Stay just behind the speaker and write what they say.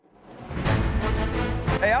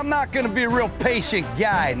Hey, I'm not gonna be a real patient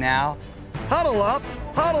guy now. Huddle up,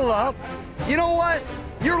 huddle up. You know what?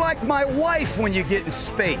 You're like my wife when you get in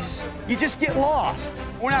space. You just get lost.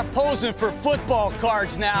 We're not posing for football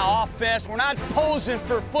cards now, offense. We're not posing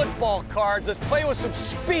for football cards. Let's play with some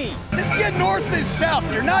speed. Just get north and south.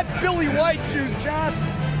 You're not Billy White Shoes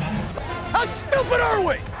Johnson. How stupid are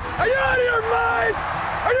we? Are you out of your mind?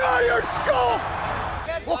 Are you out of your skull?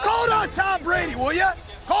 Well, call it on Tom Brady, will you?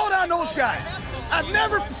 Call it on those guys. I've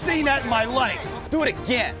never seen that in my life. Do it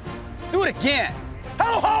again. Do it again.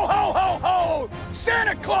 Ho, ho, ho, ho, ho!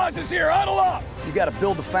 Santa Claus is here, huddle up! You gotta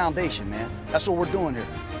build the foundation, man. That's what we're doing here.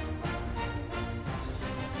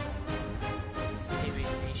 Hey,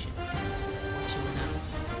 Raider Nation.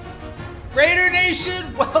 2-0. Raider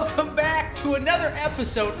Nation, welcome back to another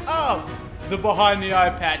episode of the Behind the Eye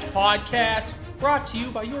Patch podcast, brought to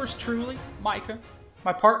you by yours truly, Micah,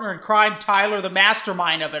 my partner in crime, Tyler, the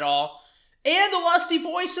mastermind of it all, and the lusty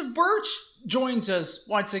voice of Birch joins us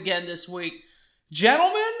once again this week.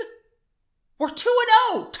 Gentlemen, we're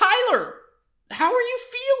 2-0. Tyler, how are you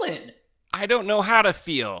feeling? I don't know how to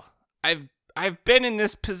feel. I've been in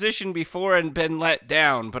this position before and been let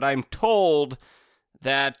down, but I'm told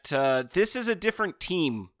that this is a different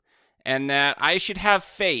team and that I should have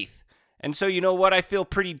faith. And so, you know what? I feel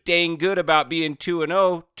pretty dang good about being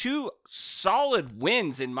 2-0. Two solid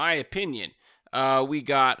wins, in my opinion. We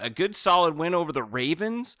got a good solid win over the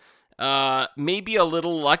Ravens. Maybe a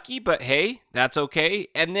little lucky, but hey, that's okay.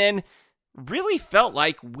 And then really felt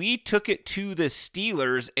like we took it to the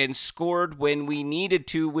Steelers and scored when we needed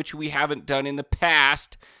to, which we haven't done in the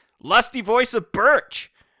past. Lusty voice of Birch,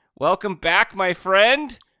 welcome back, my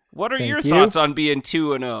friend. What are your thoughts on being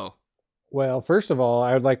 2-0? Well, first of all,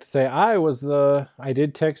 I would like to say I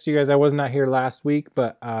did text you guys. I was not here last week,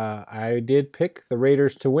 but I did pick the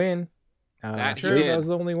Raiders to win. That I was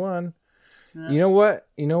the only one. You know what?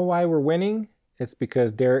 You know why we're winning? It's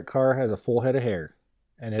because Derek Carr has a full head of hair.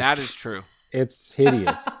 And that is true. It's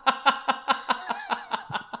hideous.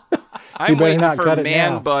 I'm waiting for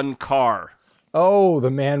Man Bun Carr. Oh,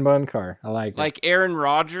 the Man Bun Carr. I like it. Like Aaron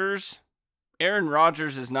Rodgers. Aaron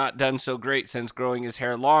Rodgers has not done so great since growing his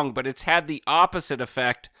hair long, but it's had the opposite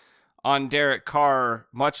effect on Derek Carr,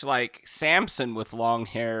 much like Samson with long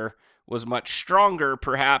hair was much stronger.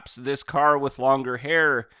 Perhaps this Carr with longer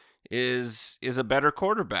hair is a better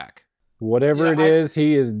quarterback. Whatever it is,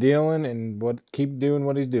 he is dealing and keep doing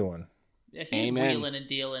what he's doing. Yeah, he's wheeling and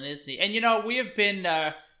dealing, isn't he? And you know, we have been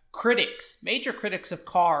major critics of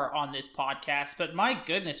Carr on this podcast, but my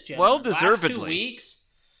goodness, Jim, well deservedly. Last 2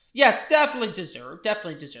 weeks, yes, definitely deserved.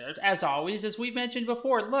 As always, as we mentioned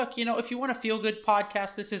before, look, you know, if you want a feel-good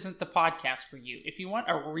podcast, this isn't the podcast for you. If you want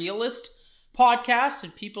a realist podcast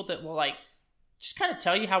and people that will just kind of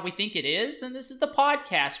tell you how we think it is, then this is the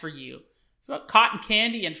podcast for you. If you want cotton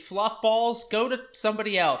candy and fluff balls, go to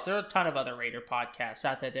somebody else. There are a ton of other Raider podcasts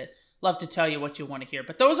out there that love to tell you what you want to hear.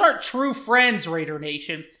 But those aren't true friends, Raider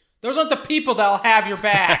Nation. Those aren't the people that'll have your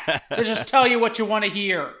back. They just tell you what you want to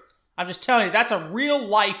hear. I'm just telling you, that's a real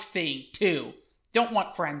life thing, too. Don't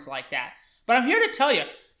want friends like that. But I'm here to tell you,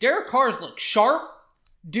 Derek Carr's look sharp.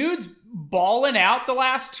 Dude's balling out the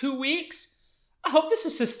last 2 weeks. I hope this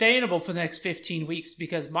is sustainable for the next 15 weeks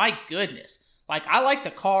because, my goodness, I like the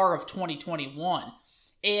Carr of 2021.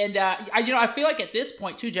 And, I feel like at this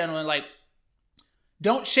point, too, gentlemen,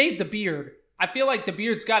 don't shave the beard. I feel like the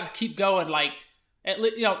beard's got to keep going,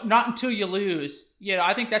 not until you lose.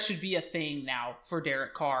 I think that should be a thing now for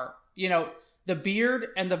Derek Carr. The beard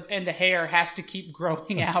and the hair has to keep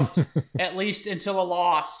growing out at least until a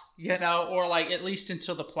loss, or at least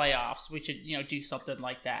until the playoffs. We should, do something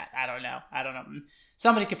like that. I don't know.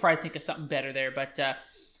 Somebody could probably think of something better there. But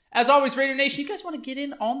as always, Raider Nation, you guys want to get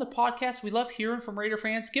in on the podcast? We love hearing from Raider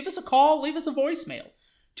fans. Give us a call. Leave us a voicemail.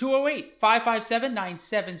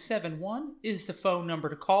 208-557-9771 is the phone number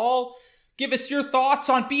to call. Give us your thoughts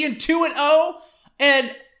on being 2-0.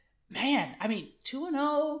 And man,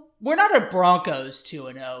 2-0. We're not a Broncos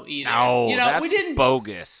 2-0 either. No, that's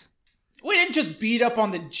bogus. We didn't just beat up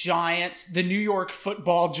on the Giants, the New York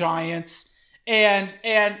Football Giants, and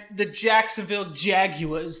the Jacksonville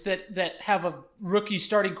Jaguars that have a rookie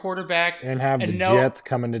starting quarterback and have the Jets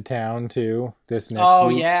coming to town too this next week. Oh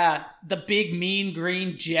yeah, the big mean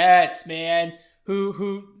green Jets, man.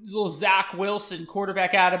 Who little Zach Wilson,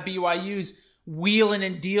 quarterback out of BYU's, wheeling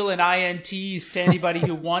and dealing INTs to anybody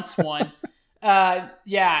who wants one. No,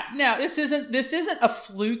 this isn't a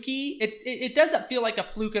fluky. It doesn't feel like a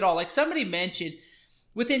fluke at all. Like somebody mentioned,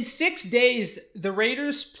 within 6 days, the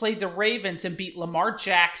Raiders played the Ravens and beat Lamar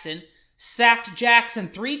Jackson, sacked Jackson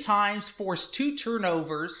 3 times, forced 2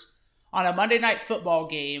 turnovers on a Monday Night Football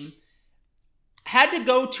game, had to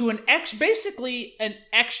go to basically an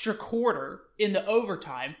extra quarter in the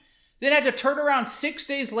overtime, then had to turn around 6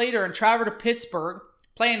 days later and travel to Pittsburgh,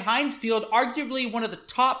 play in Heinz Field, arguably one of the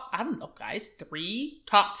top,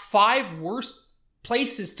 top 5 worst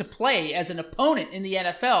places to play as an opponent in the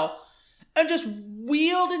NFL, and just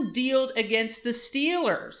wheeled and dealed against the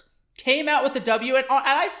Steelers. Came out with a W, and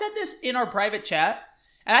I said this in our private chat,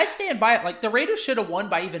 and I stand by it. Like, the Raiders should have won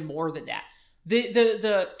by even more than that.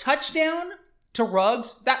 The touchdown to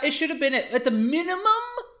Ruggs, that it should have been at the minimum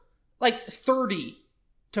like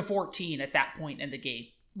 30-14 at that point in the game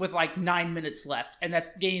with like 9 minutes left, and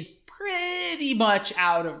that game's pretty much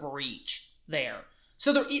out of reach there.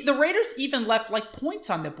 So the Raiders even left like points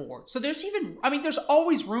on the board. So there's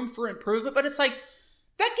always room for improvement, but it's like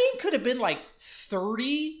that game could have been like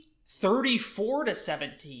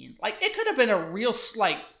 34-17. Like, it could have been a real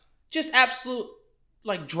just absolute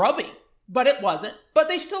like drubbing. But it wasn't. But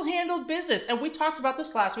they still handled business. And we talked about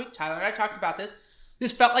this last week. Tyler and I talked about this.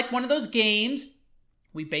 This felt like one of those games.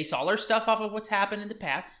 We base all our stuff off of what's happened in the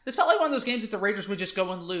past. This felt like one of those games that the Raiders would just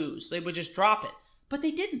go and lose. They would just drop it. But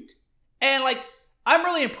they didn't. And, I'm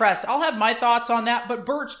really impressed. I'll have my thoughts on that. But,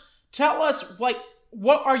 Birch, tell us,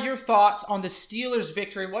 what are your thoughts on the Steelers'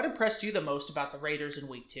 victory? What impressed you the most about the Raiders in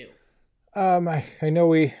Week 2? I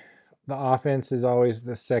know the offense is always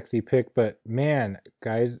the sexy pick. But, man,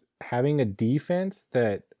 guys, having a defense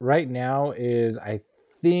that right now is, I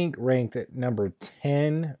think, ranked at number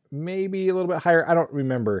 10, maybe a little bit higher. I don't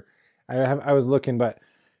remember. I was looking, but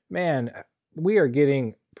man, we are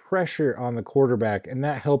getting pressure on the quarterback, and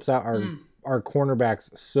that helps out our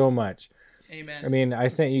cornerbacks so much. Amen. I mean, I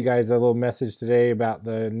sent you guys a little message today about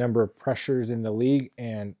the number of pressures in the league,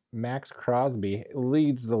 and Max Crosby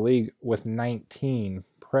leads the league with 19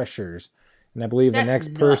 pressures. And I believe the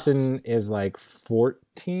next person is like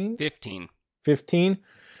 14? 15.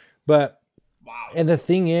 But, wow. And the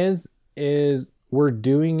thing is we're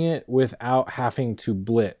doing it without having to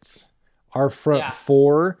blitz. Our front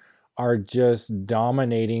four are just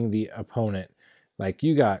dominating the opponent. Like,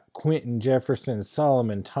 you got Quentin Jefferson,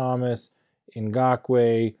 Solomon Thomas,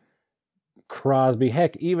 Ngakoue, Crosby.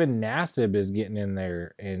 Heck, even Nassib is getting in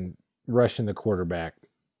there and rushing the quarterback.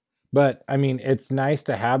 But, I mean, it's nice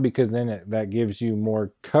to have, because then that gives you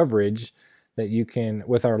more coverage that you can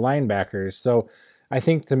with our linebackers. So I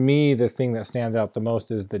think, to me, the thing that stands out the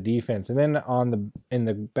most is the defense. And then in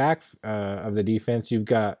the back of the defense, you've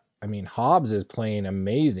got, Hobbs is playing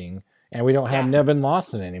amazing, and we don't have Nevin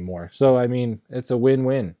Lawson anymore. So, it's a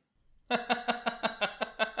win-win.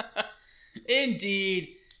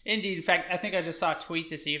 Indeed. In fact, I think I just saw a tweet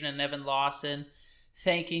this evening, Nevin Lawson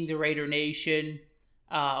thanking the Raider Nation.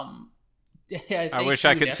 I wish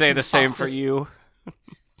I could say the same for you.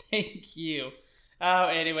 Thank you. Oh,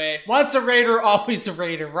 anyway, once a Raider, always a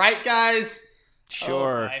Raider, right, guys?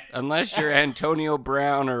 Sure, unless you're Antonio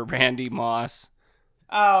Brown or Randy Moss.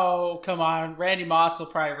 Oh, come on. Randy Moss will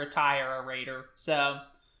probably retire a Raider, so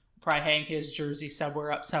probably hang his jersey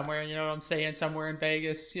somewhere, you know what I'm saying, somewhere in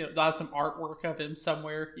Vegas. They'll have some artwork of him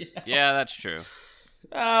somewhere. Yeah, that's true.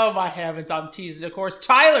 Oh, my heavens, I'm teasing, of course.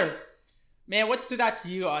 Tyler! Man, what stood out to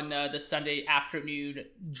you on the Sunday afternoon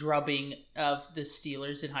drubbing of the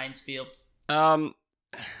Steelers in Heinz Field? I'm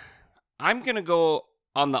going to go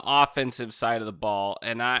on the offensive side of the ball,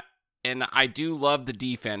 and I do love the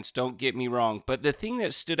defense, don't get me wrong, but the thing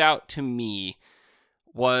that stood out to me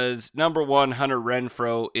was, number one, Hunter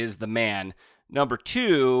Renfrow is the man. Number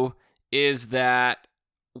two is that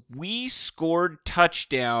we scored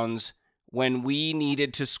touchdowns when we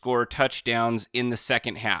needed to score touchdowns in the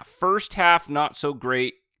second half. First half, not so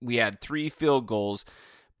great. We had 3 field goals.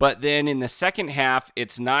 But then in the second half,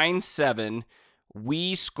 it's 9-7.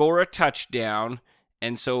 We score a touchdown,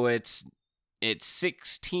 and so it's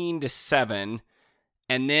 16-7.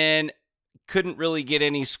 And then couldn't really get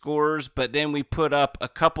any scores, but then we put up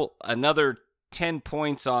another 10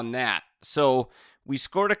 points on that. So we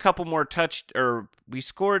scored a couple more we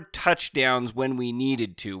scored touchdowns when we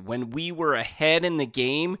needed to. When we were ahead in the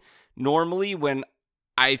game, normally when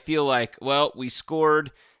I feel like, well, we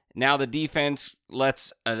scored, now the defense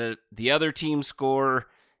lets the other team score,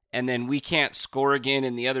 and then we can't score again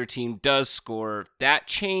and the other team does score. That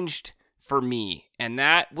changed for me, and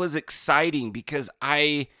that was exciting because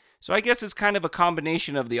so I guess it's kind of a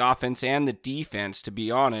combination of the offense and the defense, to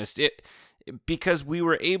be honest. Because we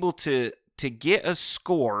were able to get a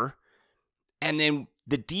score, and then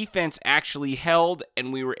the defense actually held,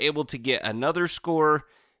 and we were able to get another score,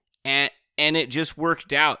 and it just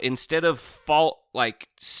worked out. Instead of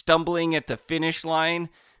stumbling at the finish line,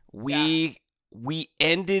 we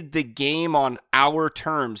ended the game on our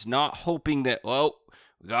terms, not hoping that, well,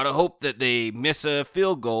 We got to hope that they miss a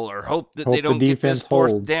field goal or hope that Hope they don't the get this defense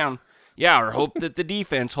fourth holds. down. Yeah, or hope that the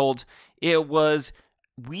defense holds. It was,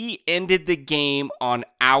 we ended the game on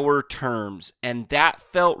our terms, and that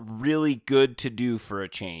felt really good to do for a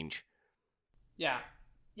change. Yeah,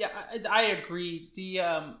 I agree.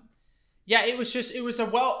 It was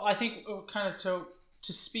I think kind of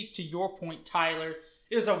to speak to your point, Tyler,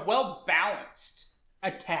 it was a well-balanced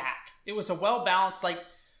attack. It was a well-balanced, like,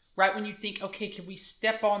 right when you think, okay, can we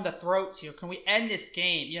step on the throats here? Can we end this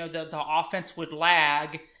game? You know, the offense would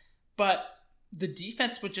lag, but the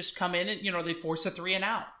defense would just come in and, you know, they force a 3 and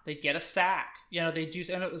out. They'd get a sack. You know, they do,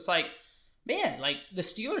 and it was like, man, like, the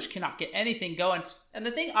Steelers cannot get anything going. And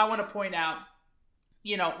the thing I want to point out,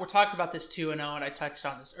 you know, we're talking about this 2-0, and I touched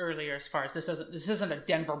on this earlier as far as this isn't a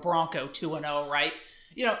Denver Bronco 2-0, right?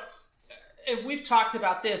 You know, and we've talked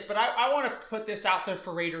about this, but I want to put this out there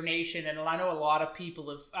for Raider Nation, and I know a lot of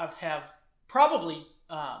people have probably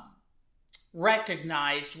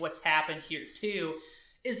recognized what's happened here too,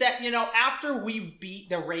 is that, you know, after we beat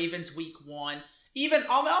the Ravens week 1, even,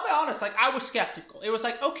 I'll be honest, like, I was skeptical. It was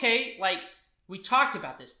like, okay, like, we talked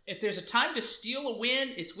about this. If there's a time to steal a win,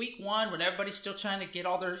 it's week 1 when everybody's still trying to get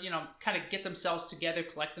all their, you know, kind of get themselves together,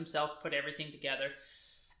 collect themselves, put everything together.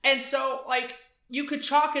 And so, like, you could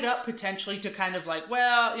chalk it up potentially to kind of like,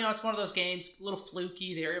 well, you know, it's one of those games, a little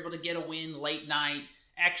fluky. They're able to get a win late night,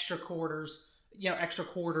 extra quarter. You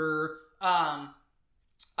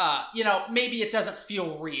know, maybe it doesn't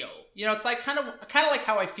feel real. You know, it's like kind of like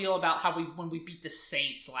how I feel about when we beat the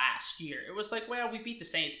Saints last year. It was like, well, we beat the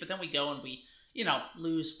Saints, but then we go and we, you know,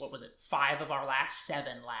 lose, 5 of our last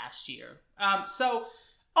 7 last year. So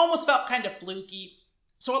almost felt kind of fluky.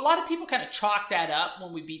 So a lot of people kind of chalk that up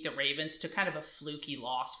when we beat the Ravens to kind of a fluky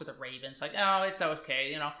loss for the Ravens. Like, oh, it's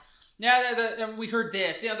okay, you know. Yeah, and we heard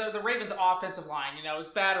this. You know, the Ravens' offensive line, you know, is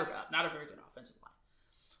battered up. Not a very good offensive line.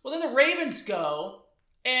 Well, then the Ravens go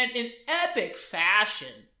and in epic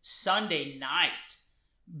fashion Sunday night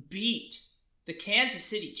beat the Kansas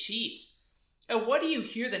City Chiefs. And what do you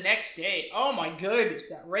hear the next day? Oh my goodness,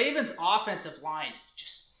 that Ravens offensive line,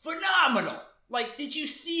 just phenomenal. Like, did you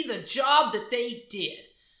see the job that they did?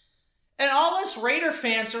 And all us Raider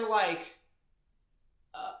fans are like,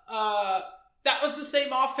 that was the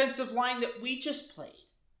same offensive line that we just played.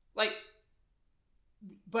 Like,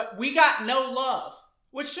 but we got no love,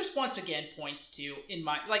 which just once again points to,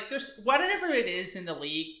 there's, whatever it is in the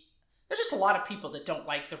league, there's just a lot of people that don't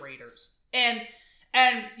like the Raiders. And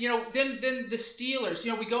you know, then the Steelers,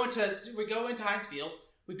 you know, we go into Heinz Field,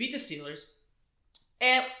 we beat the Steelers,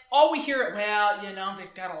 and all we hear, well, you know,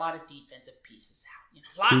 they've got a lot of defensive pieces out. You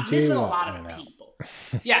know, missing a lot of people.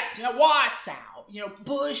 Yeah, you know, Watt's out. You know,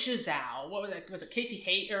 Bush is out. What was that? Was it Casey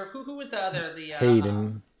Hayden? Or who was the other?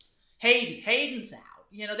 Hayden. Hayden's out.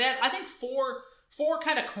 You know, that I think four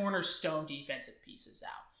kind of cornerstone defensive pieces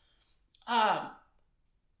out.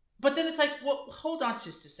 But then it's like, well, hold on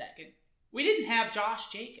just a second. We didn't have Josh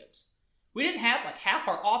Jacobs. We didn't have like half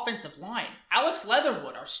our offensive line. Alex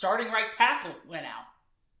Leatherwood, our starting right tackle, went out.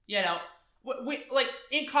 You know, like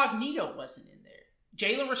Incognito wasn't in there.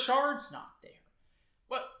 Jalen Richard's not there.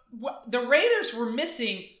 But the Raiders were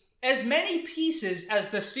missing as many pieces as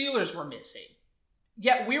the Steelers were missing.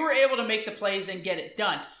 Yet we were able to make the plays and get it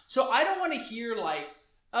done. So I don't want to hear like,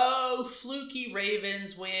 oh, fluky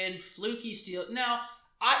Ravens win, fluky Steelers. No,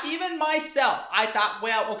 even myself, I thought,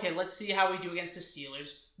 well, okay, let's see how we do against the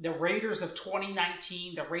Steelers. The Raiders of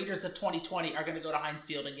 2019, the Raiders of 2020 are going to go to Heinz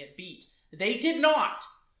Field and get beat. They did not.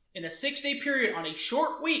 In a 6-day period, on a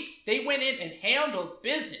short week, they went in and handled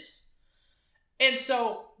business. And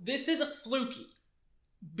so, this isn't fluky.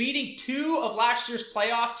 Beating 2 of last year's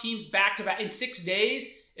playoff teams back-to-back in 6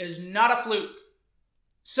 days is not a fluke.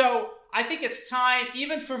 So, I think it's time,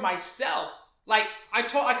 even for myself, like,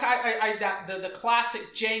 the classic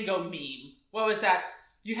Django meme. What was that?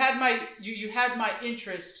 You had my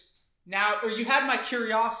interest, now, or you had my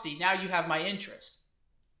curiosity, now you have my interest.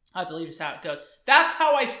 I believe is how it goes. That's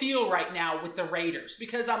how I feel right now with the Raiders,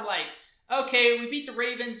 because I'm like, okay, we beat the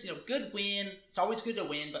Ravens, you know, good win. It's always good to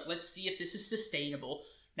win, but let's see if this is sustainable.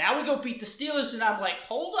 Now we go beat the Steelers, and I'm like,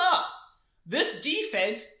 hold up. This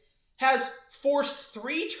defense has forced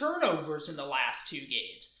 3 turnovers in the last 2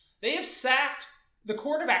 games. They have sacked the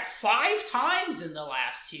quarterback 5 times in the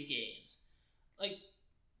last 2 games. Like,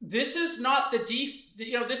 this is not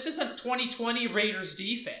this isn't 2020 Raiders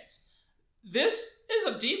defense. This is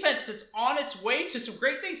a defense that's on its way to some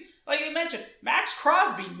great things. Like you mentioned, Max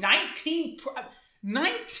Crosby, 19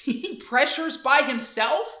 pressures by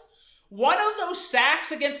himself. One of those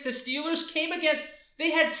sacks against the Steelers came against They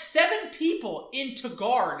had 7 people in to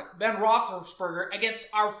guard Ben Roethlisberger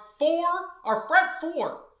against our front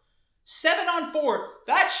 4. 7 on 4.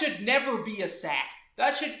 That should never be a sack.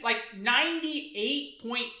 That should,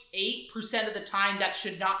 98.8% of the time, that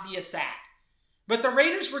should not be a sack. But the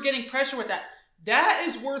Raiders were getting pressure with that. That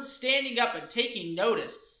is worth standing up and taking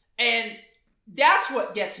notice. And that's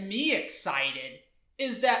what gets me excited,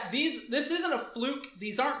 is that this isn't a fluke.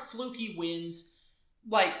 These aren't fluky wins.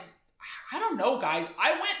 I don't know, guys.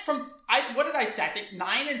 I went from, what did I say? I think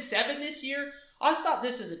 9-7 this year. I thought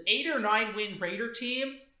this is an 8 or 9 win Raider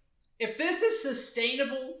team. If this is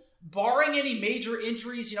sustainable, barring any major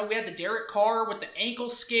injuries, we had the Derek Carr with the ankle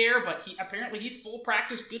scare, but he's full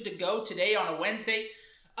practice, good to go today on a Wednesday.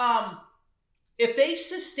 If they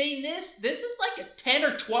sustain this is like a 10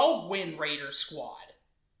 or 12 win Raider squad.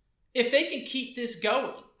 If they can keep this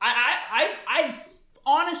going. I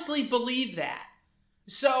honestly believe that.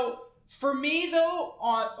 So, for me, though,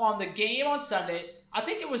 on the game on Sunday, I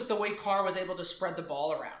think it was the way Carr was able to spread the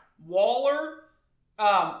ball around. Waller,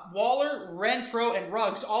 Renfrow, and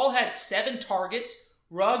Ruggs all had 7 targets.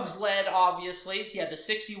 Ruggs led, obviously. He had the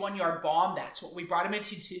 61-yard bomb. That's what we brought him in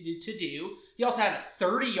to do. He also had a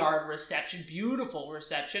 30-yard reception. Beautiful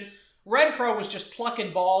reception. Renfrow was just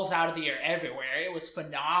plucking balls out of the air everywhere. It was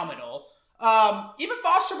phenomenal. Even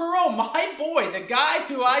Foster Moreau, my boy, the guy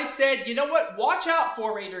who I said, you know what, watch out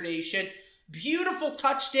for, Raider Nation. Beautiful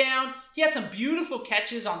touchdown. He had some beautiful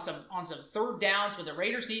catches on some third downs when the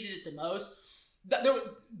Raiders needed it the most.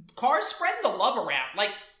 Carr spread the love around.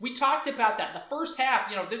 We talked about that. The first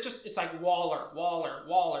half, it's like Waller.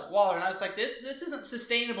 And I was like, this isn't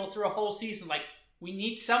sustainable through a whole season. We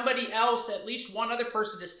need somebody else, at least one other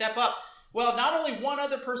person to step up. Well, not only one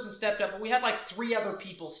other person stepped up, but we had 3 other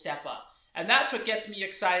people step up. And that's what gets me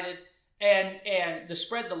excited and to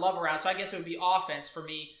spread the love around. So I guess it would be offense for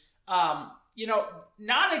me.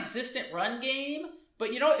 Non-existent run game.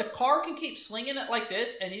 But, if Carr can keep slinging it like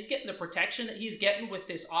this and he's getting the protection that he's getting with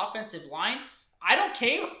this offensive line, I don't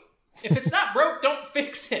care. If it's not broke, don't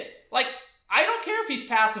fix it. I don't care if he's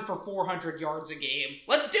passing for 400 yards a game.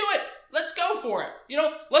 Let's do it. Let's go for it.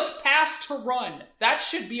 Let's pass to run. That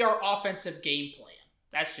should be our offensive game plan.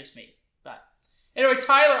 That's just me. But anyway,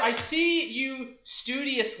 Tyler, I see you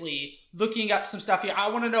studiously looking up some stuff here. I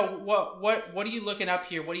want to know what are you looking up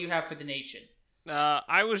here? What do you have for the nation?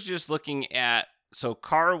 I was just looking at, so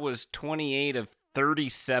Carr was 28 of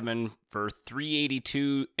 37 for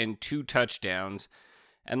 382 and 2 touchdowns.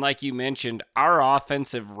 And like you mentioned, our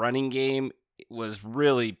offensive running game was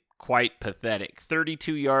really quite pathetic.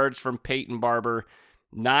 32 yards from Peyton Barber,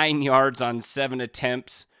 9 yards on 7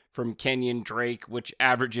 attempts from Kenyon Drake, which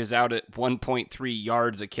averages out at 1.3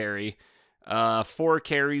 yards a carry. 4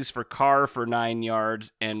 carries for Carr for 9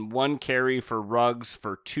 yards, and 1 carry for Ruggs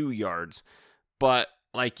for 2 yards. But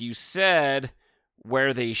like you said,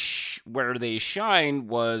 where they shined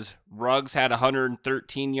was Ruggs had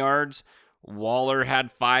 113 yards, Waller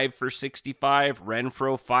had 5 for 65,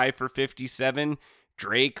 Renfrow 5 for 57,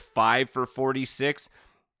 Drake 5 for 46,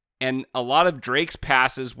 and a lot of Drake's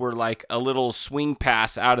passes were like a little swing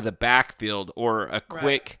pass out of the backfield or a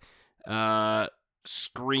quick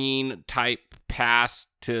screen type pass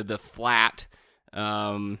to the flat.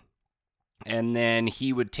 And then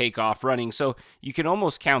he would take off running. So you can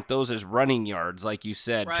almost count those as running yards, like you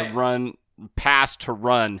said, to run, pass to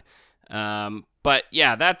run. But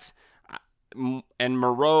yeah, that's, and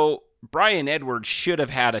Moreau, Brian Edwards should have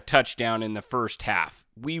had a touchdown in the first half.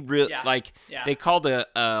 We really, they called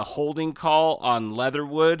a holding call on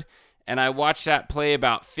Leatherwood, and I watched that play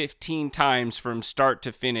about 15 times from start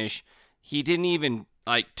to finish. He didn't even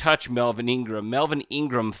touch Melvin Ingram. Melvin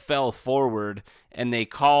Ingram fell forward, and they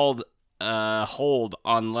called hold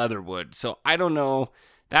on Leatherwood. So I don't know.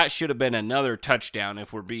 That should have been another touchdown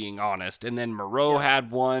if we're being honest. And then Moreau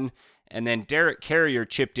had one, and then Derek Carrier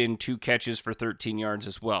chipped in 2 catches for 13 yards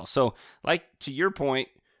as well. So to your point,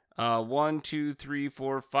 1, 2, 3,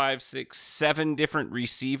 4, 5, 6, 7 different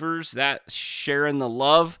receivers that sharing the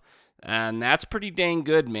love, and that's pretty dang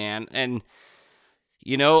good, man. And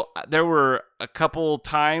there were a couple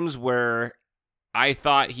times where I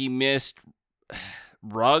thought he missed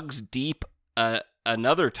Ruggs deep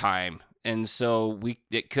another time, and so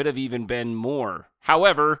it could have even been more.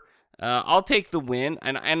 However, I'll take the win,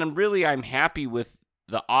 and I'm happy with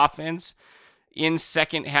the offense in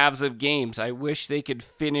second halves of games. I wish they could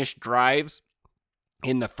finish drives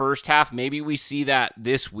in the first half. Maybe we see that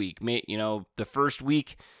this week. The first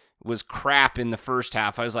week was crap in the first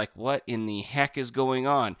half. I was like, what in the heck is going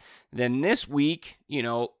on? Then this week,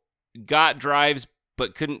 got drives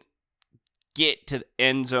but couldn't get to the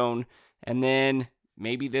end zone, and then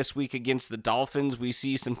maybe this week against the Dolphins we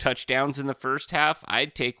see some touchdowns in the first half.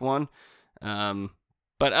 I'd take one.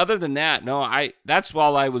 But other than that, no, that's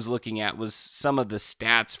all I was looking at was some of the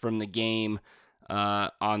stats from the game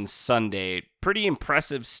on Sunday. Pretty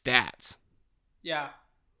impressive stats. Yeah,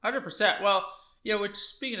 100%. Well,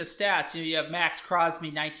 speaking of stats, you have Max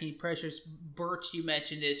Crosby, 19 pressures. Birch, you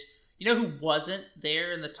mentioned this. You know who wasn't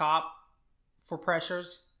there in the top for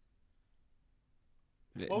pressures?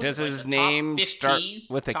 Does his name start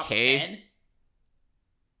with a K? 10?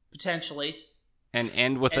 Potentially. And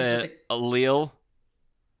end with a allele?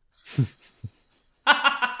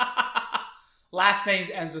 Last name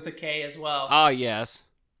ends with a K as well. Oh, yes.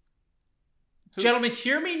 Gentlemen,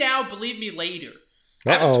 hear me now, believe me later.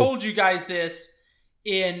 I haven't told you guys this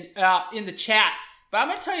in the chat, but I'm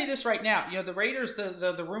going to tell you this right now. The Raiders,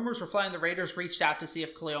 the rumors were flying. The Raiders reached out to see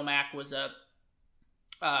if Khalil Mack was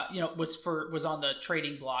was on the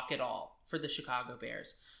trading block at all for the Chicago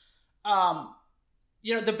Bears.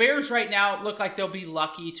 The Bears right now look like they'll be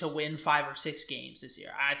lucky to win 5 or 6 games this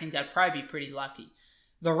year. I think that'd probably be pretty lucky.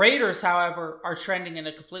 The Raiders, however, are trending in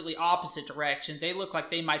a completely opposite direction. They look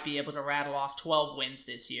like they might be able to rattle off 12 wins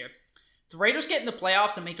this year. If the Raiders get in the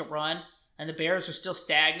playoffs and make a run, and the Bears are still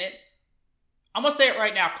stagnant, I'm going to say it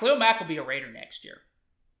right now, Khalil Mack will be a Raider next year.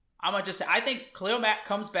 I'm going to just say, I think Khalil Mack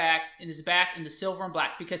comes back and is back in the silver and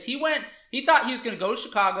black because he thought he was going to go to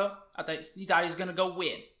Chicago. He thought he was going to go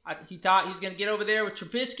win. He thought he was going to get over there with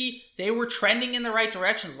Trubisky. They were trending in the right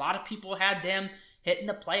direction. A lot of people had them hitting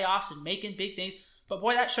the playoffs and making big things. But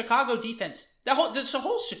boy, that Chicago defense, the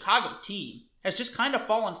whole Chicago team has just kind of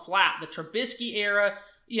fallen flat. The Trubisky era,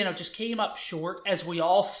 just came up short, as we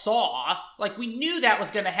all saw. Like, we knew that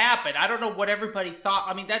was going to happen. I don't know what everybody thought.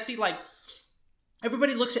 I mean, that'd be like,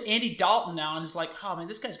 everybody looks at Andy Dalton now and is like, oh man,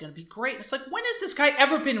 this guy's going to be great. And it's like, when has this guy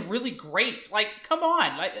ever been really great? Like, come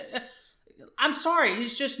on. Like, I'm sorry,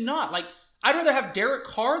 he's just not. Like, I'd rather have Derek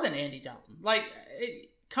Carr than Andy Dalton.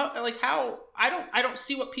 How? I don't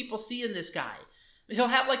see what people see in this guy. He'll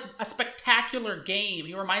have like a spectacular game.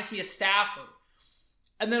 He reminds me of Stafford.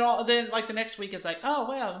 And then the next week it's like, oh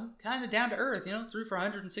well, kind of down to earth, threw for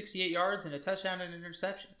 168 yards and a touchdown and an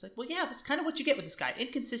interception. It's like, well, yeah, that's kind of what you get with this guy,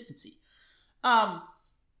 inconsistency.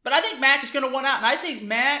 But I think Mack is going to win out, and I think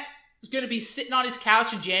Mack is going to be sitting on his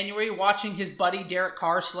couch in January watching his buddy Derek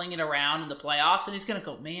Carr slinging around in the playoffs, and he's going to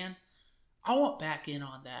go, man, I want back in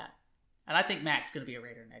on that. And I think Mack's going to be a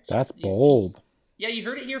Raider next year. That's bold. Yeah, you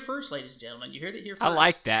heard it here first, ladies and gentlemen. You heard it here first. I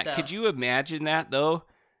like that. So. Could you imagine that, though?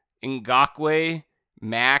 Ngakoue,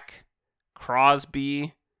 Mack,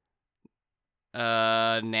 Crosby,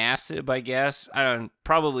 Nassib, I guess. I don't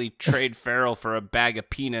probably trade Farrell for a bag of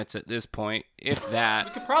peanuts at this point, if that.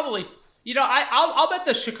 We could probably, I'll bet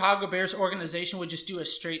the Chicago Bears organization would just do a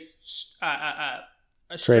straight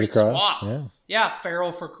straight swap. Yeah,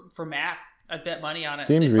 Farrell for Mack. I'd bet money on it.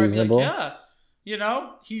 Seems reasonable. Like, yeah,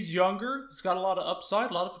 he's younger. He's got a lot of upside,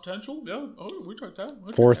 a lot of potential. Yeah, we take that.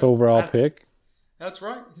 4th overall pick. That's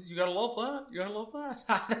right. You gotta love that.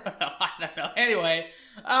 I don't know. Anyway,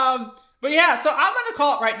 but yeah, so I'm gonna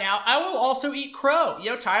call it right now. I will also eat crow.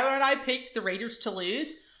 Tyler and I picked the Raiders to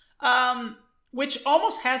lose, which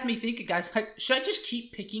almost has me thinking, guys, like, should I just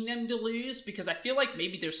keep picking them to lose? Because I feel like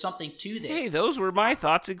maybe there's something to this. Hey, those were my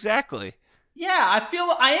thoughts exactly. Yeah,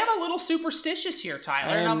 I am a little superstitious here,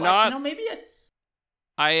 Tyler. And I'm like, maybe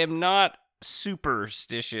I am not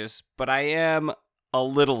superstitious, but I am a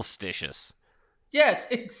little stitious.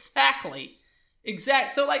 Yes, exactly.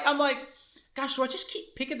 So, I'm like, gosh, do I just keep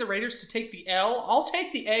picking the Raiders to take the L? I'll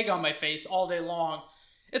take the egg on my face all day long.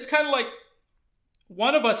 It's kind of like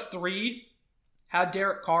one of us 3 had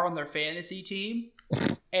Derek Carr on their fantasy team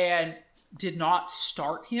and did not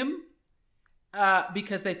start him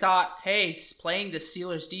because they thought, hey, playing the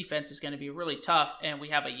Steelers defense is going to be really tough, and we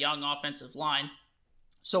have a young offensive line.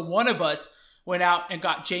 So one of us went out and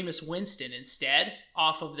got Jameis Winston instead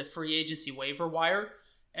off of the free agency waiver wire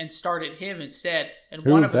and started him instead. And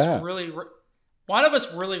one of us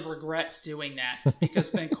really regrets doing that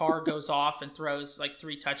because then Carr goes off and throws like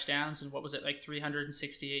 3 touchdowns and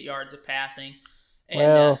 368 yards of passing.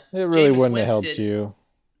 And, it really wouldn't have helped you.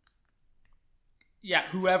 Yeah,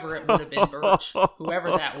 whoever it would have been, Birch,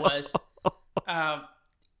 whoever that was.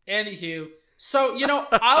 Anywho, so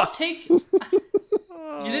I'll take.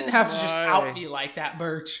 You didn't have to just out me like that,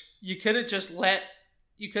 Birch. You could have just let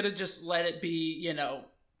it be,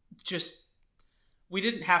 we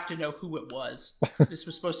didn't have to know who it was. This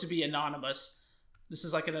was supposed to be anonymous. This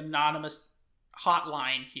is like an anonymous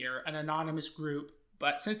hotline here, an anonymous group.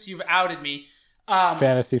 But since you've outed me,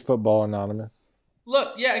 Fantasy Football Anonymous.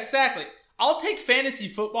 Look, yeah, exactly. I'll take fantasy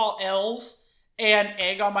football L's and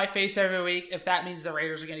egg on my face every week if that means the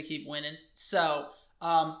Raiders are going to keep winning. So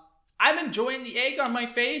I'm enjoying the egg on my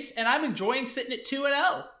face, and I'm enjoying sitting at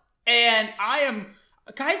 2-0. And I am,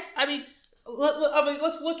 guys, I mean,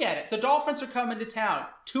 let's look at it. The Dolphins are coming to town.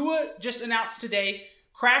 Tua just announced today,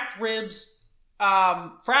 fractured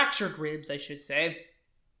ribs, I should say.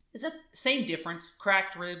 Is that the same difference?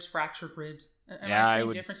 Cracked ribs, fractured ribs?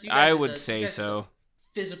 I would say so.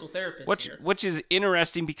 Physical therapist here. Which is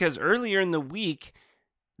interesting because earlier in the week,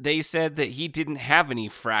 they said that he didn't have any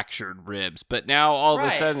fractured ribs. But now all of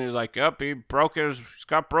a sudden, he's like, he's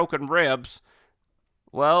got broken ribs.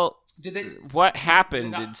 Well, what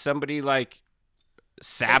happened? Did somebody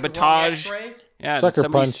sabotage? Yeah, sucker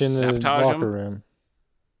punch in the locker room.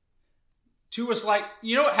 Tua's like,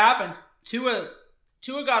 you know what happened? Tua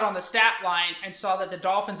got on the stat line and saw that the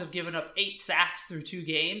Dolphins have given up 8 sacks through 2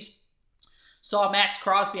 games. Saw Max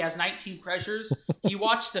Crosby has 19 pressures. He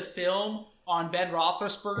watched the film on Ben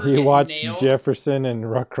Roethlisberger. He watched Jefferson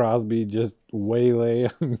and Crosby just waylay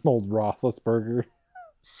old Roethlisberger.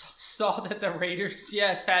 Saw that the Raiders,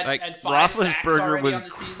 had 5 sacks already was on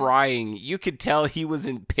the season. Crying. You could tell he was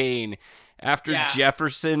in pain after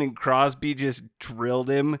Jefferson and Crosby just drilled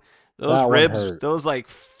him. Those ribs, those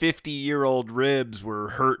 50-year-old ribs were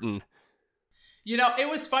hurting. You know,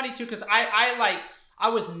 it was funny too because I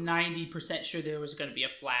was 90% sure there was going to be a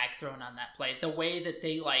flag thrown on that play. The way that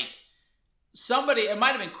they somebody, it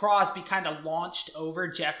might have been Crosby, kind of launched over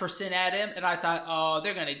Jefferson at him, and I thought, oh,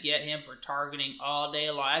 they're going to get him for targeting all day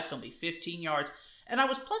long. That's going to be 15 yards. And I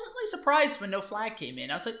was pleasantly surprised when no flag came in.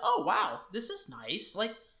 I was like, oh, wow, this is nice.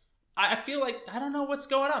 I feel like, I don't know what's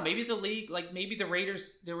going on. Maybe the league, maybe the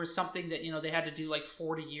Raiders, there was something that, they had to do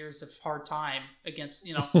 40 years of hard time against,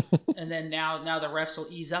 and then now the refs will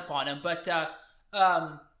ease up on him. But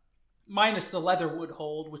minus the Leatherwood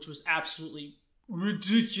hold, which was absolutely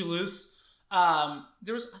ridiculous.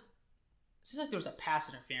 There was a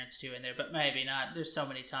pass interference too in there, but maybe not. There's so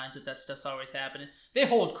many times that stuff's always happening. They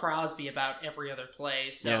hold Crosby about every other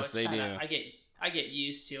play, so yes, they do. I get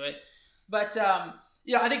used to it. But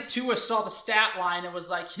I think Tua saw the stat line and was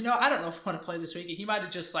like, I don't know if I want to play this week. He might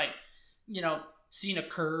have just seen a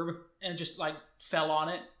curb and just fell on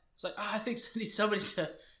it. It's like, I think I need somebody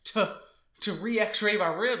to re-x-ray my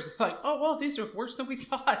ribs. Like, oh, well, these are worse than we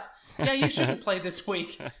thought. Yeah, you shouldn't play this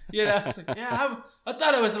week. It's like, I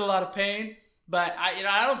thought I was in a lot of pain. But,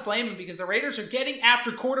 I don't blame him because the Raiders are getting after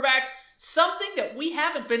quarterbacks, something that we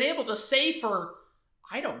haven't been able to say for,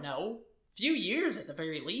 I don't know, a few years at the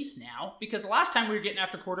very least now. Because the last time we were getting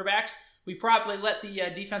after quarterbacks, we probably let the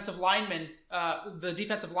defensive line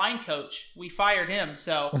coach, we fired him.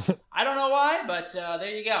 So, I don't know why, but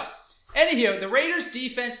there you go. Anywho, the Raiders'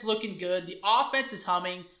 defense looking good. The offense is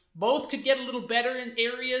humming. Both could get a little better in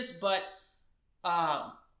areas, but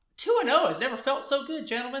 2-0 has never felt so good,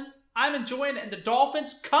 gentlemen. I'm enjoying it. And the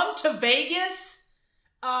Dolphins come to Vegas.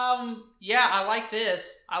 I like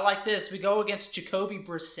this. We go against Jacoby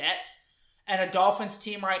Brissett and a Dolphins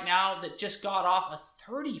team right now that just got off a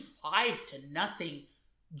 35-0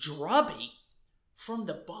 drubbing from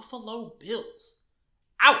the Buffalo Bills.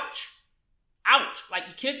 Ouch.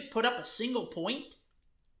 You couldn't put up a single point?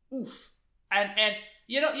 Oof. And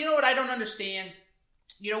you know what I don't understand?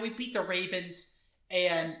 We beat the Ravens,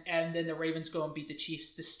 and then the Ravens go and beat the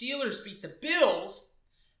Chiefs. The Steelers beat the Bills,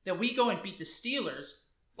 then we go and beat the Steelers.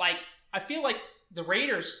 I feel like the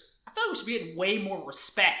Raiders, we should be getting way more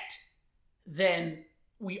respect than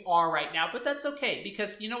we are right now. But that's okay,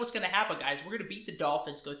 because you know what's going to happen, guys. We're going to beat the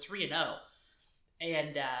Dolphins, go 3-0.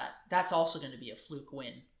 And that's also going to be a fluke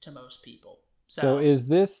win to most people. So is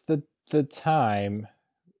this the time?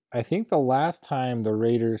 I think the last time the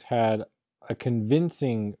Raiders had a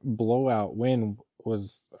convincing blowout win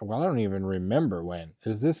was, I don't even remember when.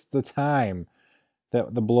 Is this the time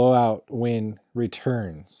that the blowout win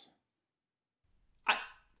returns? I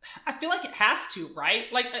feel like it has to, right?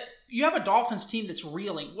 You have a Dolphins team that's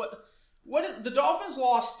reeling. What the Dolphins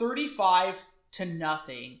lost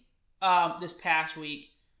 35-0 this past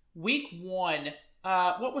week. Week 1.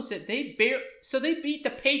 What was it? They beat the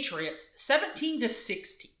Patriots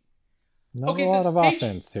 17-16. Not a lot of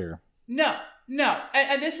offense here. No.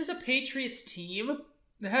 And this is a Patriots team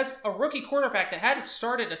that has a rookie quarterback that hadn't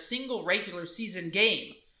started a single regular season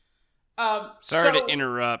game. Sorry to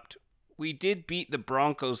interrupt. We did beat the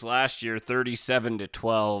Broncos last year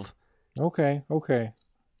 37-12. Okay.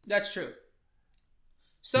 That's true.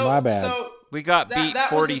 So my bad. So we got beat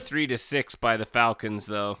 43-6 by the Falcons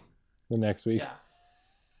though. The next week. Yeah.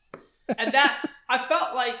 And that I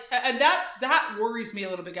felt like, and that worries me a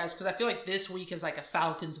little bit, guys, because I feel like this week is like a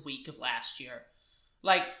Falcons week of last year.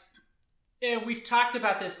 And we've talked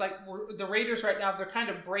about this, like the Raiders right now, they're kind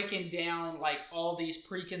of breaking down like all these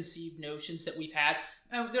preconceived notions that we've had.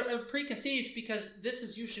 They're preconceived because this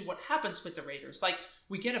is usually what happens with the Raiders. Like,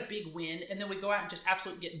 we get a big win, and then we go out and just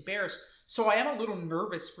absolutely get embarrassed. So I am a little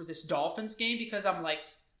nervous for this Dolphins game because I'm like,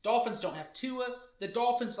 Dolphins don't have Tua. The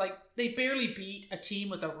Dolphins, like, they barely beat a team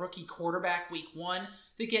with a rookie quarterback week 1.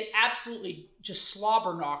 They get absolutely just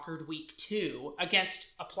slobber knockered week 2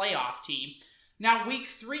 against a playoff team. Now, week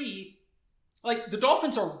 3, like, the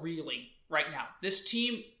Dolphins are reeling right now. This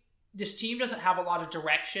team doesn't have a lot of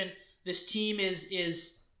direction. This team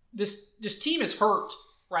is hurt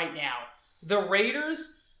right now. The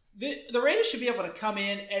Raiders should be able to come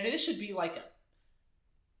in, and this should be like a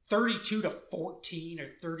 32-14 or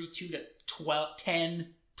 32-10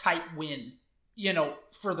 type win,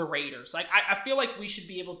 for the Raiders. Like, I feel like we should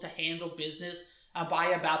be able to handle business by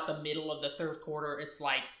about the middle of the third quarter. It's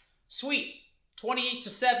like, sweet,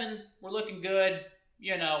 28-7, we're looking good,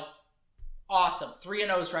 awesome.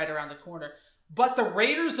 3-0 is right around the corner. But the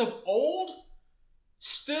Raiders of old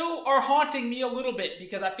still are haunting me a little bit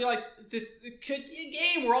because I feel like it could be a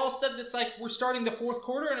game where all of a sudden it's like we're starting the fourth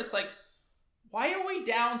quarter and it's like, why are we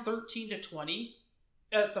down 13-20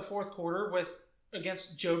 at the fourth quarter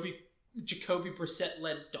against Jacoby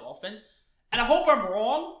Brissett-led Dolphins? And I hope I'm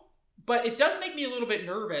wrong, but it does make me a little bit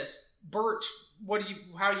nervous. Birch,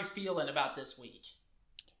 how are you feeling about this week?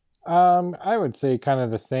 I would say kind of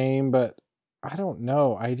the same, but I don't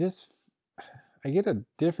know. I get a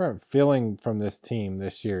different feeling from this team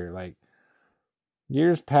this year. Like,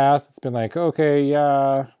 years past, it's been like, okay,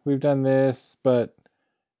 yeah, we've done this, but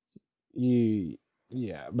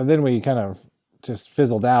but then we kind of just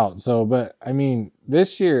fizzled out. So, but I mean,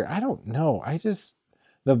 this year, I don't know.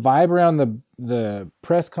 The vibe around the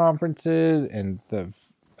press conferences and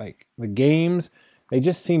the games, they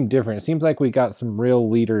just seem different. It seems like we got some real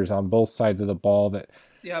leaders on both sides of the ball that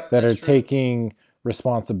are taking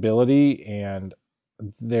responsibility, and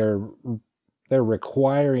they're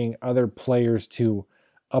requiring other players to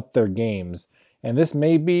up their games. And this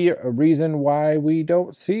may be a reason why we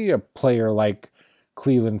don't see a player like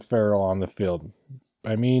Clelin Ferrell on the field.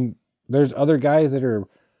 I mean, there's other guys that are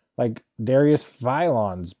like Darius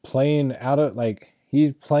Philon's playing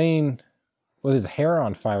he's playing with his hair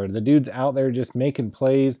on fire. The dude's out there just making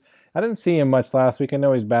plays. I didn't see him much last week. I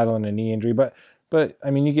know he's battling a knee injury, but I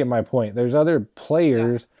mean, you get my point. There's other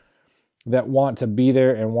players that want to be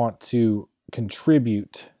there and want to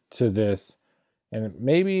contribute to this. And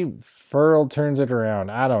maybe Ferrell turns it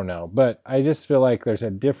around. I don't know. But I just feel like there's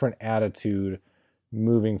a different attitude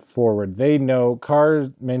moving forward. They know. Carr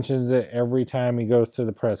mentions it every time he goes to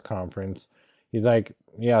the press conference. He's like,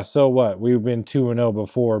 yeah, so what? We've been 2-0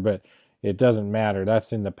 before, but it doesn't matter.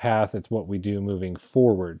 That's in the past. It's what we do moving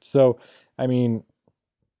forward. So, I mean,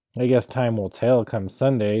 I guess time will tell come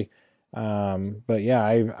Sunday. But yeah,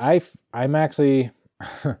 I'm actually,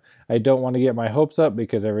 I don't want to get my hopes up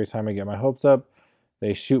because every time I get my hopes up,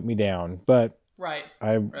 they shoot me down. But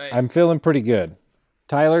I'm feeling pretty good.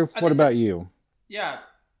 Tyler, what about you? Yeah.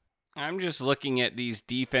 I'm just looking at these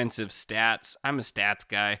defensive stats. I'm a stats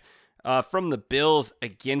guy. From the Bills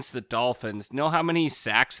against the Dolphins, know how many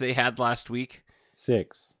sacks they had last week?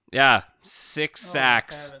 6. Yeah, 6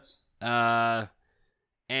 sacks.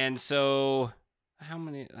 And so, how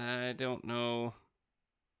many? I don't know.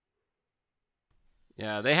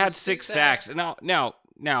 Yeah, they had 6 sacks. Now,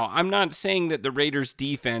 I'm not saying that the Raiders'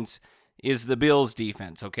 defense is the Bills'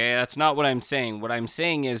 defense, okay? That's not what I'm saying. What I'm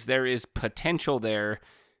saying is there is potential there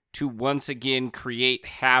to once again create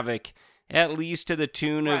havoc, at least to the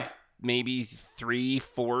tune of maybe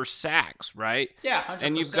 3-4 sacks, right? Yeah, 100%.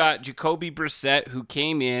 And you've got Jacoby Brissett, who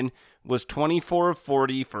came in, was 24 of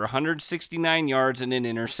 40 for 169 yards and an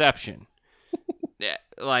interception.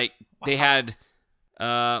 They had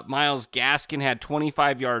Myles Gaskin had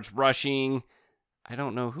 25 yards rushing. I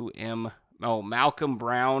don't know who Malcolm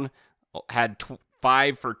Brown had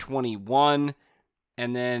 5 for 21.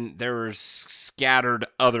 And then there were scattered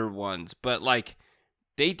other ones. But,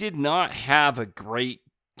 they did not have a great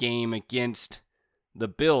game against the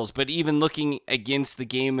Bills. But even looking against the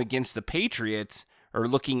game against the Patriots, or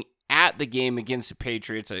looking at the game against the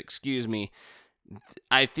Patriots,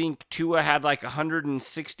 I think Tua had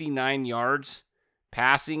 169 yards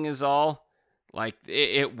passing is all.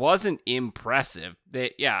 It wasn't impressive.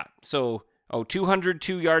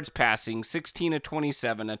 202 yards passing, 16 of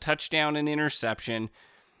 27, a touchdown and interception.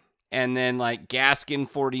 And then Gaskin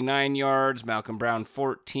 49 yards, Malcolm Brown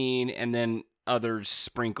 14, and then others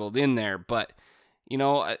sprinkled in there. But,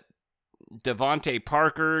 Devontae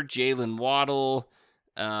Parker, Jalen Waddle,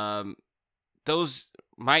 those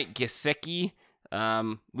Mike Gesicki,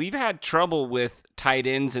 We've had trouble with tight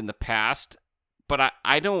ends in the past, but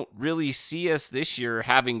I don't really see us this year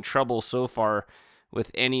having trouble so far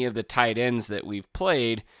with any of the tight ends that we've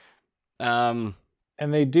played. And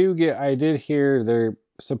I did hear they're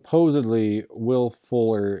supposedly Will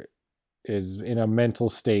Fuller is in a mental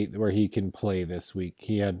state where he can play this week.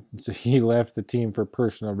 He left the team for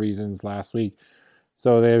personal reasons last week.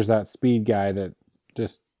 So there's that speed guy that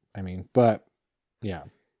but yeah.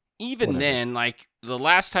 Even then, like the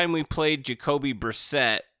last time we played Jacoby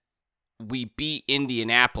Brissett, we beat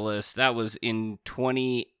Indianapolis. That was in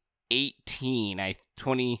 2018.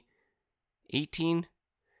 2018?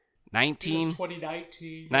 19?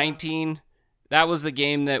 2019. 19. That was the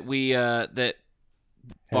game that we that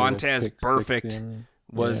Vontaze Burfict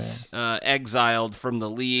was exiled from the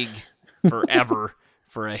league forever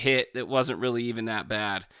for a hit that wasn't really even that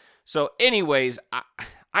bad. So anyways,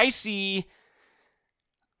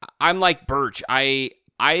 I'm like Birch. I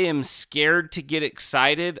am scared to get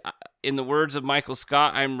excited. In the words of Michael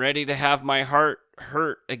Scott, I'm ready to have my heart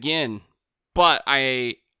hurt again. But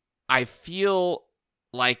I feel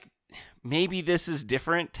like maybe this is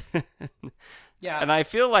different. Yeah. And I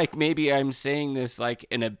feel like maybe I'm saying this like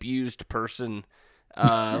an abused person.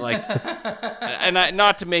 And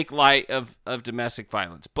not to make light of domestic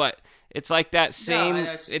violence, but it's like that same,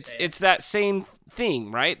 it's that same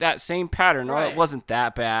thing, right? That same pattern. Right. Oh, it wasn't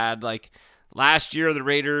that bad. Like last year, the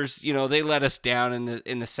Raiders, they let us down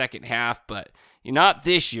in the second half, but not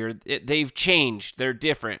this year. They've changed. They're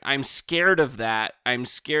different. I'm scared of that. I'm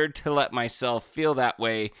scared to let myself feel that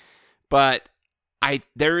way, but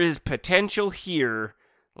there is potential here,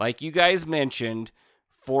 like you guys mentioned,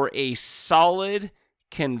 for a solid,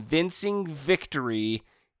 convincing victory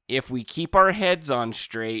if we keep our heads on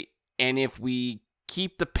straight and if we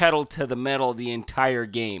keep the pedal to the metal the entire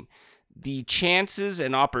game. The chances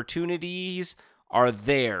and opportunities are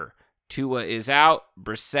there. Tua is out.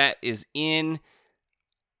 Brissett is in.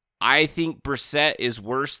 I think Brissett is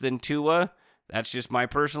worse than Tua. That's just my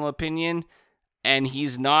personal opinion. And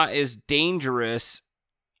he's not as dangerous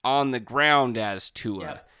on the ground as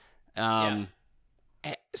Tua.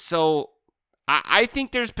 So I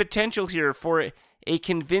think there's potential here for a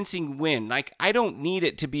convincing win. Like, I don't need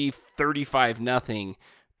it to be 35-0,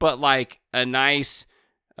 but like a nice,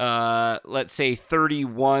 let's say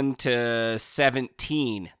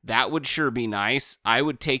 31-17. That would sure be nice. I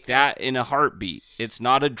would take that in a heartbeat. It's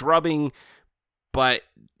not a drubbing, but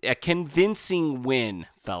a convincing win,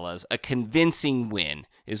 fellas. A convincing win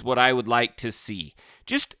is what I would like to see.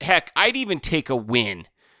 Just, heck, I'd even take a win.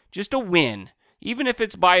 Just a win. Even if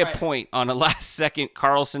it's by a point on a last-second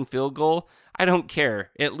Carlson field goal, I don't care.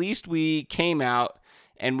 At least we came out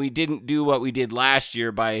and we didn't do what we did last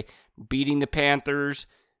year by beating the Panthers,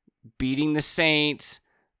 beating the Saints,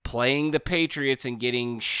 playing the Patriots, and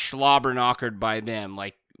getting slobber-knockered by them.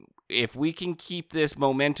 Like, if we can keep this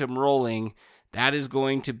momentum rolling, that is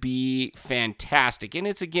going to be fantastic. And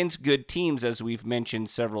it's against good teams, as we've mentioned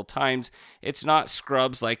several times. It's not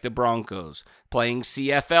scrubs like the Broncos. Playing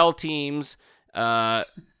CFL teams,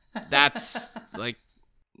 that's like,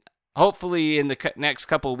 hopefully in the next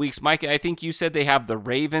couple of weeks. Mike, I think you said they have the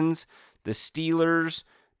Ravens, the Steelers,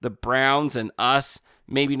 the Browns, and us.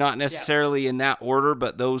 Maybe not necessarily in that order,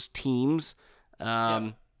 but those teams.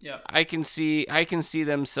 I can see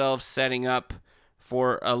themselves setting up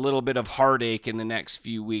for a little bit of heartache in the next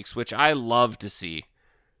few weeks, which I love to see.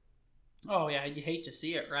 Oh, yeah, you hate to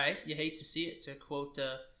see it, right? You hate to see it, to quote,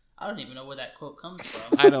 I don't even know where that quote comes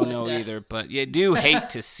from. I don't know either, but you do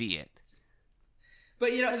hate to see it.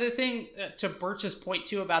 But, the thing, to Birch's point,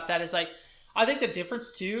 too, about that is, like, I think the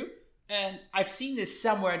difference, too, and I've seen this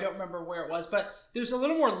somewhere, I don't remember where it was, but there's a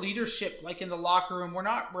little more leadership, like, in the locker room. We're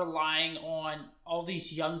not relying on all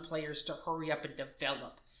these young players to hurry up and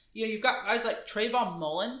develop. You've got guys like Trayvon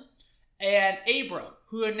Mullen and Abram,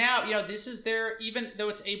 who are now, this is their, even though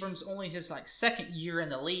it's Abram's only his second year in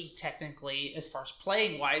the league, technically, as far as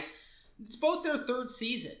playing wise, it's both their third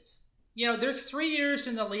seasons. They're 3 years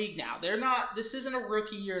in the league now. This isn't a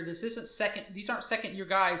rookie year. These aren't second year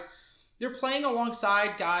guys. They're playing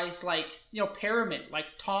alongside guys like, Perriman,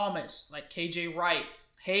 like Thomas, like KJ Wright,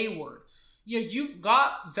 Hayward. You've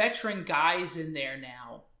got veteran guys in there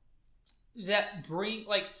now that bring,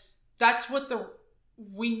 that's what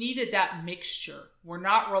we needed, that mixture. We're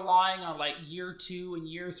not relying on year 2 and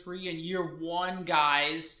year 3 and year 1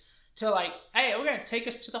 guys to hey, we're going to take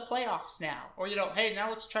us to the playoffs now. Or, hey, now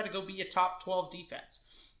let's try to go be a top 12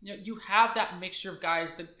 defense. You have that mixture of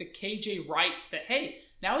guys, the KJ Wrights that, hey,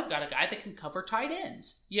 now we've got a guy that can cover tight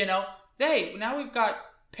ends. Hey, now we've got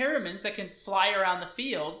Perrimans that can fly around the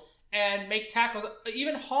field. and make tackles.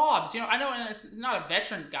 Even Hobbs, I know it's not a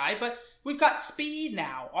veteran guy, but we've got speed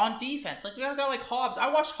now on defense. Like, we got a guy like Hobbs.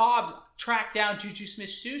 I watched Hobbs track down Juju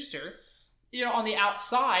Smith-Schuster, on the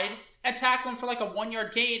outside and tackle him for like a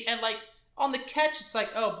 1-yard gain. And like on the catch, it's like,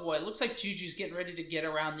 oh boy, it looks like Juju's getting ready to get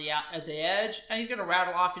around the edge, and he's going to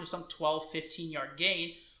rattle off some 12, 15-yard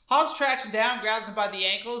gain. Hobbs tracks him down, grabs him by the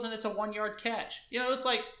ankles, and it's a 1-yard catch. It's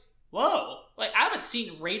like, whoa. Like, I haven't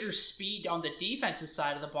seen Raiders speed on the defensive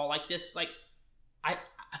side of the ball like this. Like, I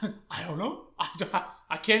don't know.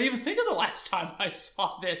 I can't even think of the last time I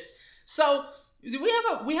saw this. So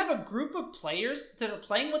we have a group of players that are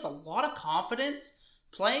playing with a lot of confidence,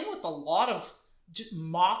 playing with a lot of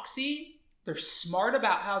moxie. They're smart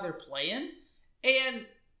about how they're playing, and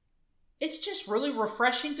it's just really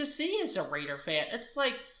refreshing to see as a Raider fan. It's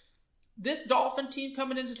like, this Dolphin team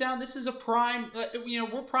coming into town, this is a prime,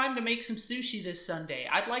 we're primed to make some sushi this Sunday.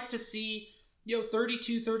 I'd like to see,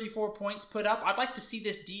 32, 34 points put up. I'd like to see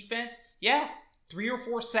this defense, 3 or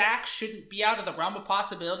 4 sacks shouldn't be out of the realm of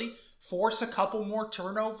possibility. Force a couple more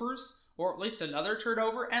turnovers, or at least another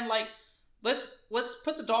turnover, and let's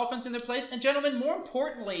put the Dolphins in their place. And gentlemen, more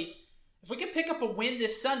importantly, if we can pick up a win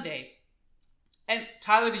this Sunday, and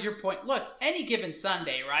Tyler, to your point, look, any given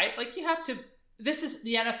Sunday, right? Like, this is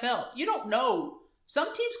the NFL. You don't know.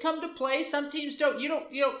 Some teams come to play, some teams don't. You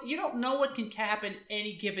don't know what can happen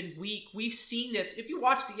any given week. We've seen this. If you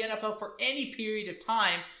watch the NFL for any period of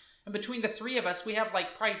time, and between the three of us, we have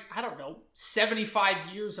probably, 75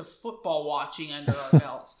 years of football watching under our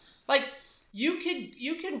belts. Like, you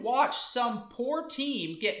can watch some poor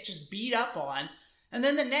team get just beat up on, and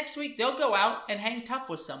then the next week they'll go out and hang tough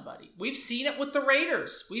with somebody. We've seen it with the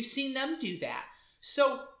Raiders. We've seen them do that.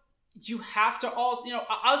 So you have to also,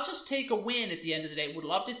 I'll just take a win at the end of the day. Would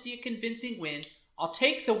love to see a convincing win. I'll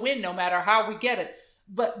take the win no matter how we get it.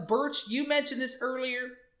 But Birch, you mentioned this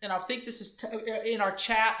earlier, and I think this is in our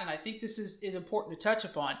chat, and I think this is important to touch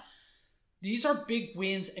upon. These are big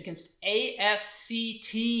wins against AFC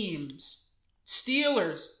teams.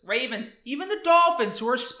 Steelers, Ravens, even the Dolphins, who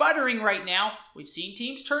are sputtering right now. We've seen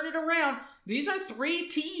teams turn it around. These are 3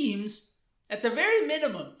 teams, at the very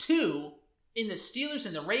minimum, 2, in the Steelers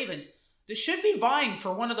and the Ravens, that should be vying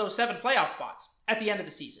for one of those 7 playoff spots at the end of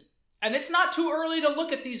the season. And it's not too early to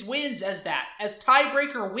look at these wins as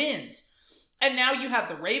tiebreaker wins. And now you have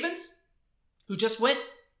the Ravens, who just went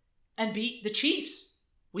and beat the Chiefs.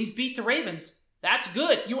 We've beat the Ravens. That's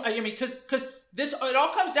good. Because it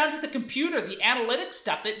all comes down to the computer, the analytics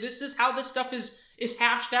stuff. This is how this stuff is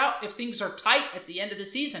hashed out if things are tight at the end of the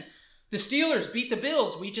season. The Steelers beat the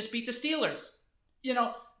Bills. We just beat the Steelers.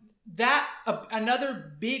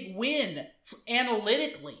 Another big win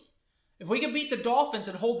analytically. If we can beat the Dolphins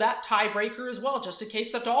and hold that tiebreaker as well, just in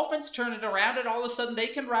case the Dolphins turn it around and all of a sudden they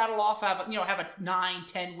can rattle off, have a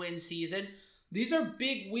 9-10 win season. These are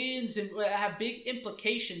big wins and have big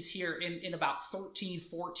implications here in about 13,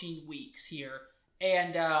 14 weeks here.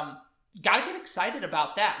 And got to get excited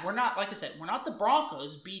about that. We're not, like I said, we're not the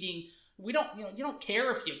Broncos beating. You don't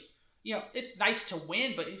care if it's nice to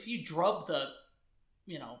win, but if you drub the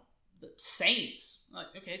Saints, like,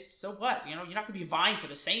 okay, so what? You're not going to be vying for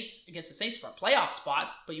against the Saints for a playoff spot,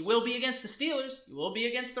 but you will be against the Steelers. You will be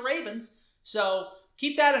against the Ravens. So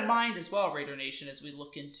keep that in mind as well, Raider Nation, as we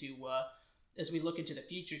look into the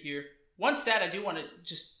future here. One stat I do want to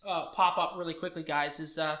just pop up really quickly, guys,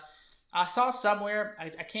 is I saw somewhere, I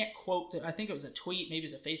can't quote, I think it was a tweet, maybe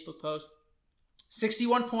it's a Facebook post,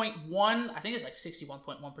 61.1, I think it was like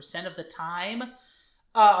 61.1% of the time,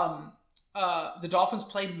 the Dolphins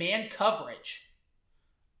play man coverage.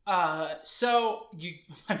 So you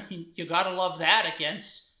gotta love that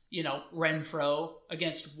against, Renfrow,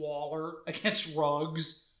 against Waller, against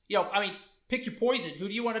Ruggs. Pick your poison. Who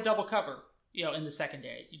do you want to double cover, in the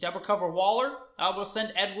secondary? You double cover Waller? We'll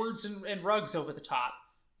send Edwards and Ruggs over the top.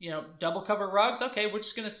 Double cover Ruggs? Okay,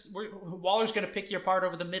 Waller's gonna pick you apart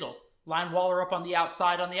over the middle. Line Waller up on the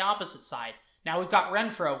outside on the opposite side. Now we've got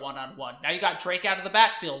Renfrow one-on-one. Now you got Drake out of the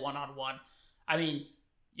backfield one-on-one.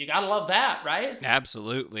 You gotta love that, right?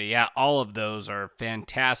 Absolutely. Yeah, all of those are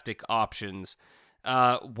fantastic options.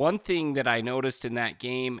 One thing that I noticed in that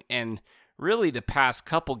game, and really the past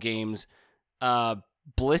couple games,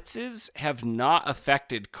 blitzes have not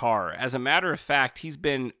affected Carr. As a matter of fact, he's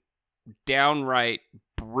been downright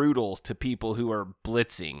brutal to people who are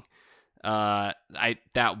blitzing. That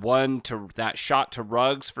shot to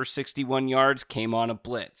Ruggs for 61 yards came on a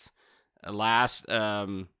blitz. Last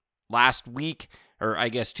week, or I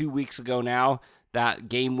guess 2 weeks ago now, that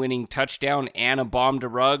game-winning touchdown and a bomb to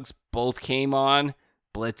Ruggs both came on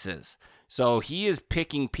blitzes. So he is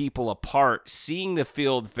picking people apart, seeing the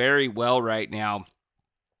field very well right now.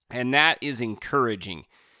 And that is encouraging.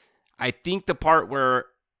 I think the part where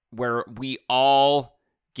we all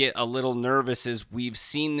get a little nervous is we've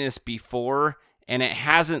seen this before and it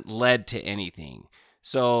hasn't led to anything.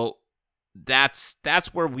 So that's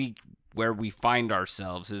where we find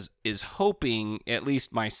ourselves is hoping, at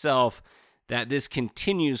least myself, that this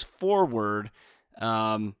continues forward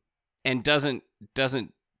and doesn't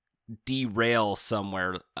derail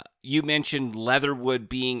somewhere. You mentioned Leatherwood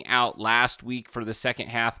being out last week for the second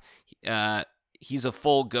half. He's a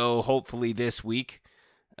full go, hopefully this week.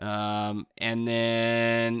 But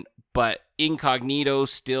Incognito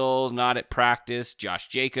still not at practice. Josh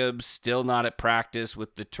Jacobs still not at practice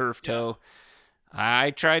with the turf toe.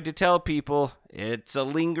 I tried to tell people it's a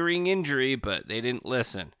lingering injury, but they didn't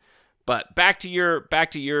listen. But back to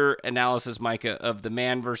your analysis, Micah, of the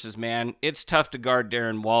man versus man. It's tough to guard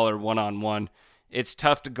Darren Waller one-on-one. It's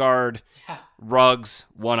tough to guard Ruggs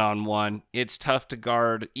one-on-one. It's tough to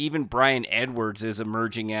guard. Even Brian Edwards is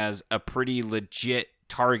emerging as a pretty legit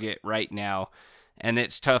target right now, and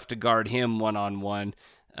it's tough to guard him one-on-one.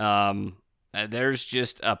 There's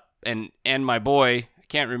just and my boy, I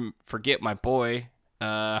can't forget my boy,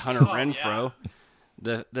 Hunter Renfrow,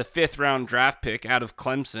 the fifth round draft pick out of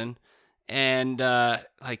Clemson. And there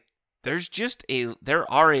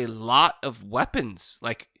are a lot of weapons.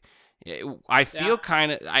 Like I feel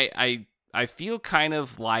kind of I feel kind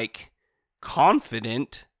of like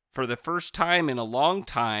confident for the first time in a long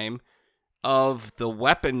time of the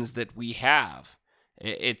weapons that we have.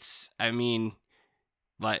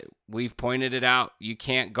 Like we've pointed it out, you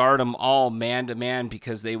can't guard them all man to man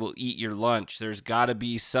because they will eat your lunch. There's got to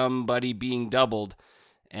be somebody being doubled,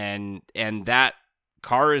 and that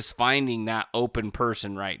Carr is finding that open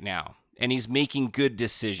person right now, and he's making good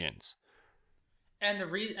decisions. And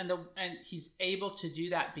and he's able to do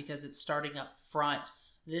that because it's starting up front.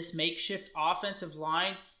 This makeshift offensive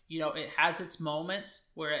line, it has its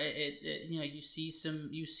moments where you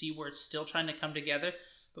see where it's still trying to come together.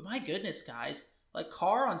 But my goodness, guys, like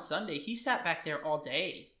Carr on Sunday, he sat back there all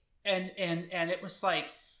day, and it was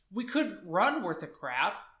like we couldn't run worth a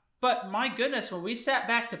crap. But my goodness, when we sat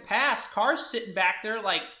back to pass, Carr's sitting back there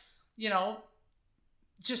like,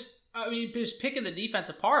 just picking the defense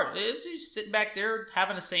apart. He's sitting back there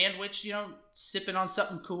having a sandwich, sipping on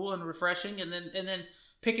something cool and refreshing, and then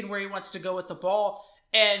picking where he wants to go with the ball.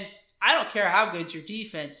 And I don't care how good your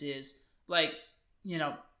defense is. Like,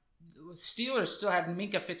 the Steelers still had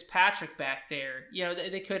Minkah Fitzpatrick back there.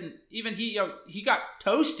 They couldn't even he got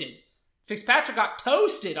toasted. Fitzpatrick got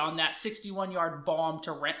toasted on that 61-yard bomb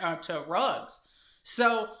to Ruggs.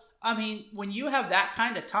 So, when you have that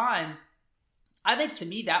kind of time, I think to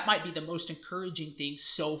me that might be the most encouraging thing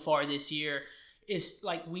so far this year is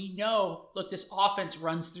like we know, look, this offense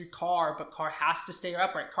runs through Carr, but Carr has to stay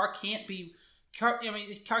upright. Carr can't be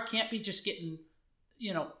just getting,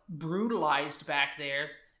 brutalized back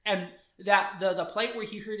there. And that the play where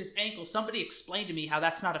he hurt his ankle, somebody explained to me how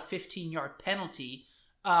that's not a 15-yard penalty.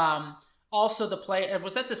 Also, the play,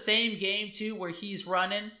 was that the same game, too, where he's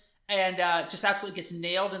running and just absolutely gets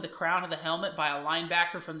nailed in the crown of the helmet by a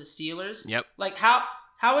linebacker from the Steelers? Yep. Like, how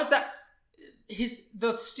is that?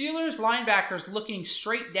 The Steelers linebackers looking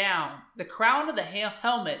straight down, the crown of the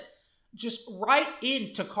helmet, just right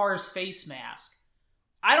into Carr's face mask.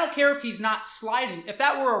 I don't care if he's not sliding. If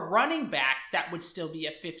that were a running back, that would still be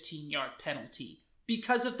a 15-yard penalty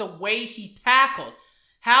because of the way he tackled.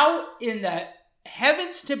 How in the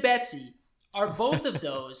heavens to Betsy are both of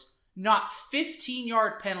those not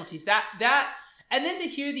 15-yard penalties? And then to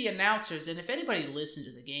hear the announcers, and if anybody listened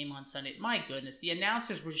to the game on Sunday, my goodness, the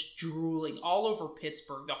announcers were just drooling all over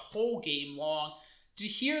Pittsburgh the whole game long. To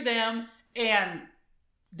hear them and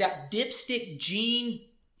that dipstick Gene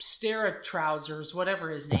Stera trousers, whatever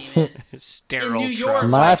his name is, Sterile in New York,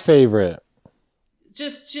 my favorite,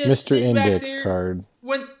 just Mr. Index there, card.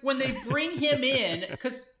 When they bring him in,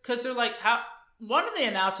 because they're like, how? One of the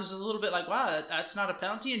announcers is a little bit like, wow, that's not a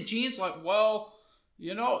penalty, and Gene's like, well,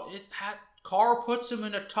 Carr puts him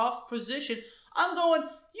in a tough position. I'm going,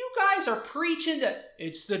 you guys are preaching that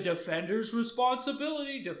it's the defender's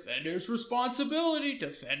responsibility, defender's responsibility,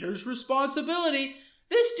 defender's responsibility.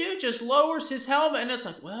 This dude just lowers his helmet, and it's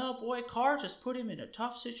like, well, boy, Carr just put him in a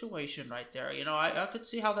tough situation right there. I could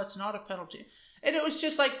see how that's not a penalty. And it was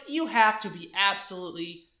just like, you have to be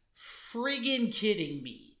absolutely friggin' kidding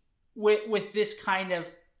me with this kind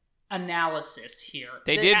of analysis here.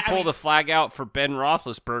 They did pull the flag out for Ben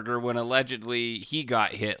Roethlisberger when allegedly he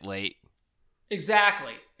got hit late.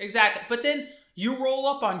 Exactly. But then you roll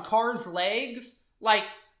up on Carr's legs like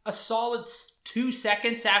a solid 2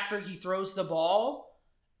 seconds after he throws the ball,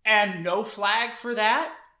 and no flag for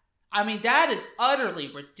that? I mean, that is utterly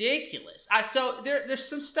ridiculous. So there's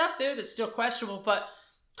some stuff there that's still questionable, but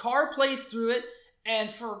Carr plays through it, and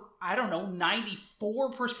for,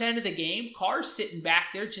 94% of the game, Carr's sitting back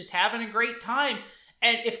there just having a great time.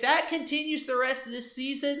 And if that continues the rest of this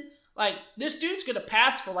season, this dude's going to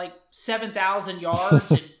pass for 7,000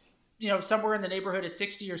 yards and, somewhere in the neighborhood of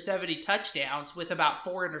 60 or 70 touchdowns with about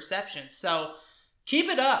 4 interceptions. So keep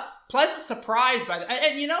it up. Pleasant surprise by that.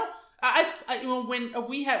 And,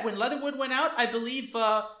 when Leatherwood went out, I believe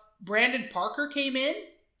Brandon Parker came in.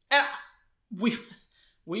 And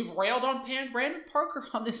we've railed on Brandon Parker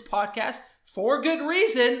on this podcast for good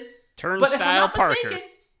reason. Turnstile Parker.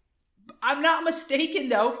 I'm not mistaken,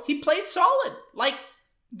 though. He played solid.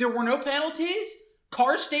 There were no penalties.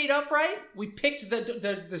 Carr stayed upright. We picked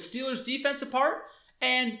the Steelers' defense apart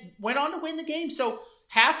and went on to win the game. So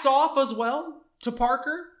hats off as well to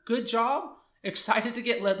Parker. Good job. Excited to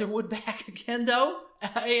get Leatherwood back again, though.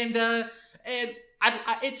 And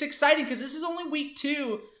it's exciting because this is only week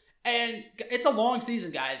 2. And it's a long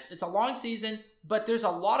season, guys. It's a long season, but there's a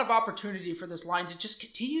lot of opportunity for this line to just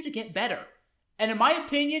continue to get better. And in my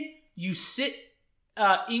opinion, you sit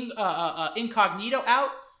Incognito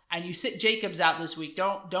out and you sit Jacobs out this week.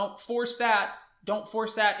 Don't force that. Don't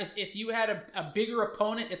force that. If you had a bigger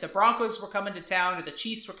opponent, if the Broncos were coming to town or the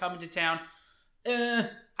Chiefs were coming to town,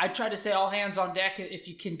 I'd try to say all hands on deck if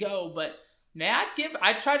you can go. But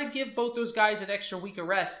I'd try to give both those guys an extra week of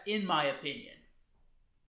rest, in my opinion.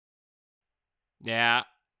 Yeah,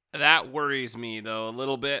 that worries me, though, a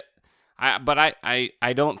little bit. But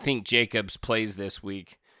I don't think Jacobs plays this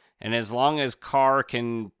week. And as long as Carr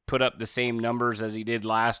can put up the same numbers as he did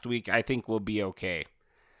last week, I think we'll be okay.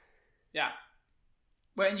 Yeah.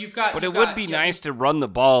 But it would be nice to run the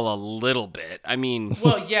ball a little bit. I mean,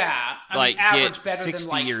 well, yeah, get better 60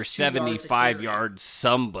 than or 75 yards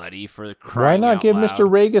somebody for Why crying not out give loud.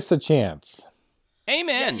 Mr. Regis a chance?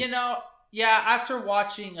 Amen. After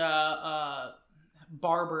watching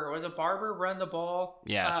Barber, was it Barber run the ball?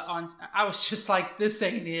 Yes. I was just like, this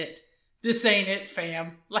ain't it. This ain't it,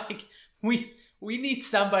 fam. We need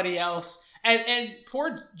somebody else. And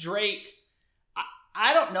poor Drake,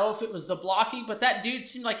 I don't know if it was the blocking, but that dude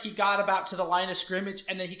seemed like he got about to the line of scrimmage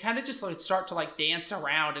and then he kind of just would start to dance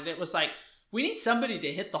around. And it was we need somebody to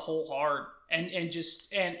hit the hole hard and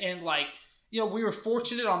we were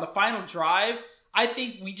fortunate on the final drive. I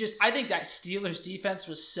think that Steelers defense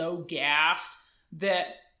was so gassed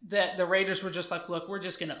that the Raiders were just look, we're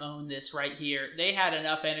just going to own this right here. They had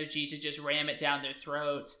enough energy to just ram it down their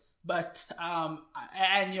throats. But,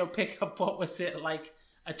 pick up, what was it,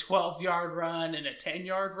 a 12-yard run and a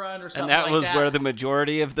 10-yard run or something like that. And that was where the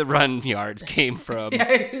majority of the run yards came from.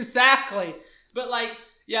 Yeah, exactly. But,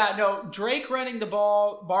 Drake running the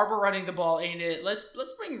ball, Barber running the ball ain't it. Let's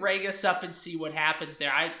bring Regis up and see what happens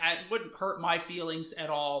there. I wouldn't hurt my feelings at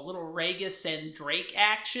all. Little Regis and Drake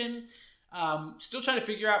action. Still trying to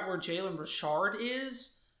figure out where Jalen Richard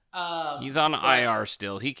is. He's on IR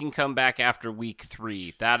still. He can come back after week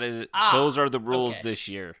 3. Those are the rules this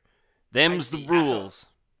year. Them's the rules.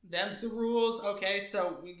 Them's the rules. Okay,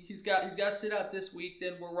 so he's got to sit out this week.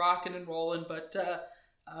 Then we're rocking and rolling. But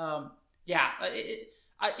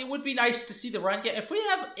it would be nice to see the run game. If we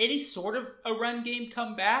have any sort of a run game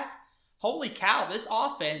come back, holy cow! This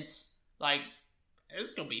offense,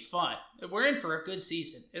 it's gonna be fun. We're in for a good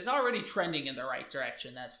season. It's already trending in the right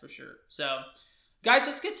direction. That's for sure. So, guys,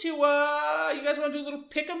 let's get to. You guys want to do a little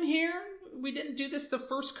pick'em here? We didn't do this the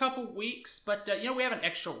first couple weeks, but we have an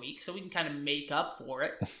extra week, so we can kind of make up for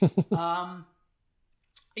it. I've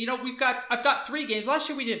got 3 games. Last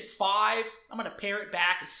year we did 5. I'm gonna pare it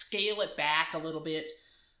back, scale it back a little bit,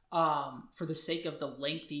 for the sake of the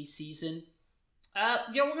lengthy season.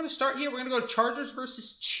 We're gonna start here. We're gonna go Chargers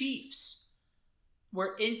versus Chiefs.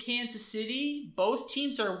 We're in Kansas City. Both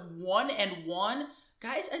teams are 1-1.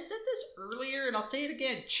 Guys, I said this earlier, and I'll say it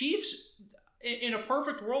again. Chiefs. In a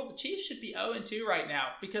perfect world, the Chiefs should be 0-2 right now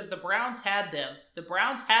because the Browns had them. The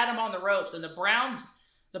Browns had them on the ropes, and the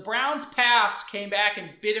Browns passed, came back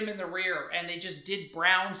and bit them in the rear, and they just did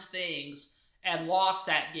Browns things and lost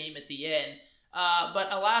that game at the end.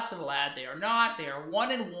 But alas and alad, they are not. They are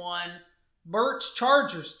 1-1. Birch,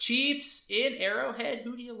 Chargers, Chiefs in Arrowhead.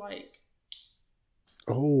 Who do you like?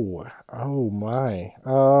 Oh my.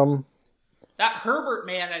 That Herbert,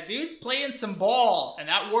 man, that dude's playing some ball, and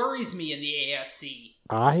that worries me in the AFC.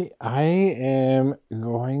 I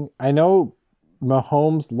know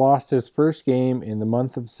Mahomes lost his first game in the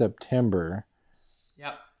month of September.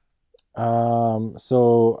 Yep.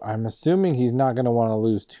 So I'm assuming he's not going to want to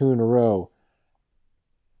lose 2 in a row.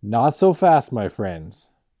 Not so fast, my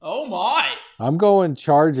friends. Oh, my. I'm going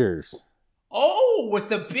Chargers. Oh, Ooh, with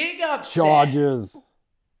the big upset. Chargers.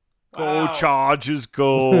 Go Chargers,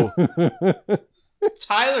 go.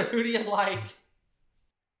 Tyler, who do you like?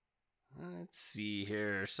 Let's see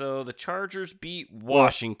here. So the Chargers beat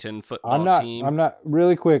Washington football team. I'm not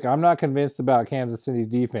really quick. I'm not convinced about Kansas City's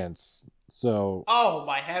defense. So. Oh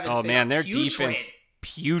my heavens! Oh man, their defense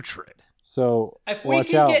putrid. So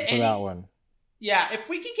watch out for that one. Yeah, if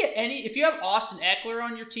we can get if you have Austin Eckler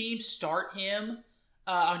on your team, start him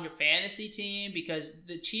on your fantasy team, because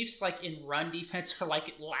the Chiefs, like, in run defense, are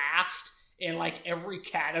like last in like every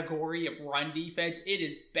category of run defense. It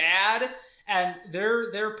is bad, and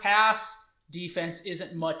their pass defense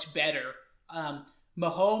isn't much better.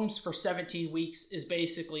 Mahomes for 17 weeks is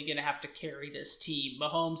basically going to have to carry this team.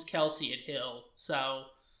 Mahomes, Kelsey, and Hill. So,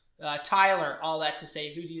 Tyler, all that to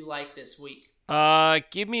say, who do you like this week?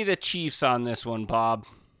 Give me the Chiefs on this one, Bob.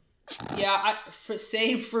 Yeah,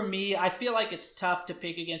 same for me. I feel like it's tough to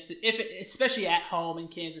pick against especially at home in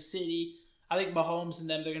Kansas City. I think Mahomes and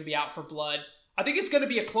them, they're going to be out for blood. I think it's going to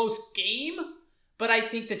be a close game, but I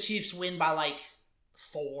think the Chiefs win by like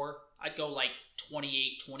 4. I'd go like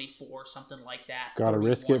 28-24, something like that. Gotta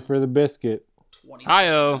risk it for the biscuit.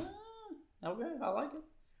 Hi-oh. Okay, I like it.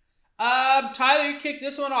 Tyler, you kick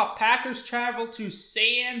this one off. Packers travel to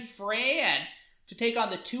San Fran to take on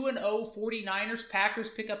the 2-0 49ers. Packers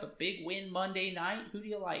pick up a big win Monday night. Who do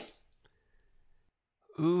you like?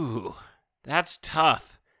 Ooh, that's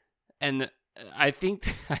tough. And I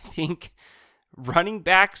think running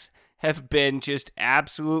backs have been just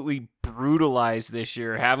absolutely brutalized this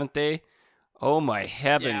year, haven't they? Oh my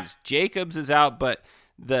heavens. Yeah. Jacobs is out, but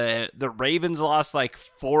the Ravens lost like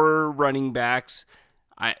 4 running backs.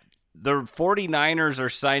 The 49ers are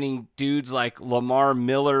signing dudes like Lamar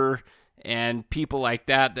Miller and people like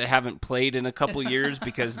that haven't played in a couple years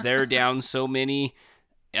because they're down so many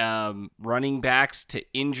running backs to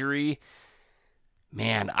injury.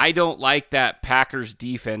 Man, I don't like that Packers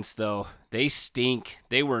defense, though. They stink.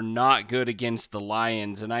 They were not good against the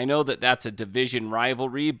Lions, and I know that that's a division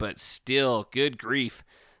rivalry, but still, good grief.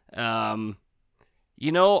 It's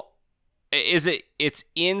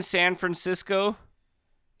in San Francisco?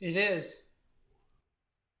 It is.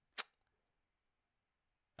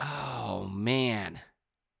 Oh, man.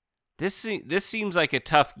 This seems like a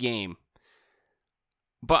tough game.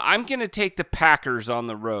 But I'm going to take the Packers on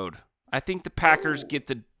the road. I think the Packers get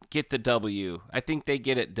the W. I think they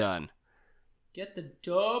get it done. Get the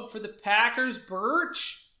dub for the Packers,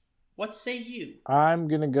 Birch. What say you? I'm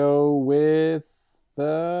going to go with the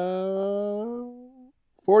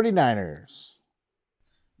 49ers.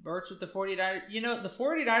 Birch with the 49ers. You know, the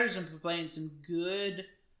 49ers have been playing some good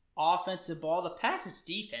offensive ball. The Packers'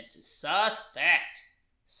 defense is suspect.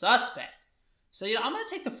 So, I'm going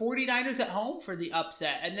to take the 49ers at home for the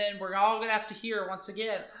upset. And then we're all going to have to hear once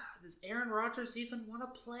again, does Aaron Rodgers even want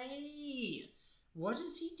to play? What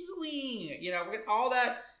is he doing? We're getting all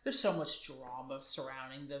that. There's so much drama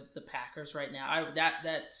surrounding the Packers right now.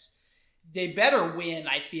 They better win,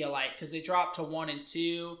 I feel like, because they dropped to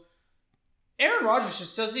 1-2. Aaron Rodgers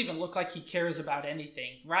just doesn't even look like he cares about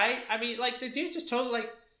anything, right? I mean, like, the dude just totally,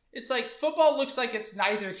 like, it's like football looks like it's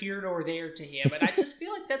neither here nor there to him. And I just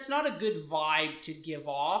feel like that's not a good vibe to give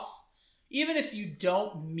off. Even if you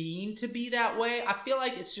don't mean to be that way, I feel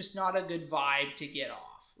like it's just not a good vibe to get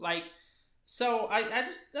off. Like, so I don't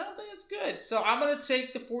think it's good. So I'm going to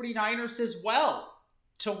take the 49ers as well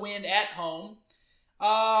to win at home.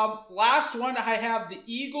 Last one, I have the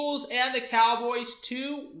Eagles and the Cowboys,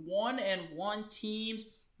 2 1-1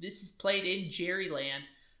 teams. This is played in Jerryland.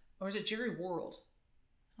 Or is it Jerry World?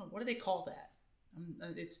 What do they call that?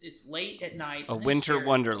 It's late at night. A winter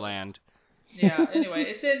wonderland. Yeah, anyway,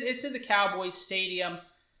 it's in the Cowboys Stadium.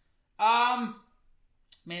 Man,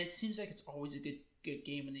 it seems like it's always a good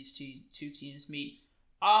game when these two teams meet.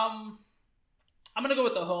 I'm going to go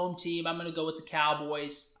with the home team. I'm going to go with the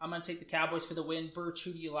Cowboys. I'm going to take the Cowboys for the win. Birch,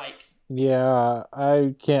 who do you like? Yeah,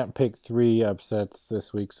 I can't pick 3 upsets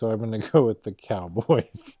this week, so I'm going to go with the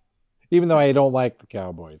Cowboys. Even though I don't like the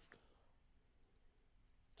Cowboys.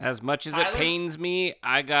 As much as it pains me,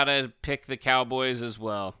 I got to pick the Cowboys as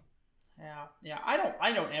well. Yeah. I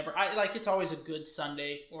don't ever. It's always a good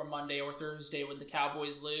Sunday or Monday or Thursday when the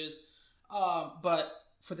Cowboys lose. But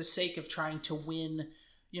for the sake of trying to win,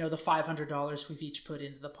 the $500 we've each put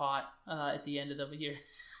into the pot at the end of the year.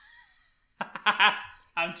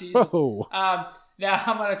 I'm teasing. Whoa. Now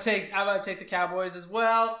I'm gonna take the Cowboys as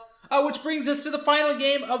well. Which brings us to the final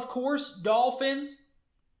game, of course, Dolphins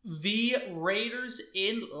v. Raiders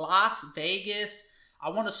in Las Vegas. I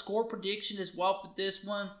want a score prediction as well for this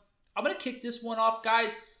one. I'm going to kick this one off,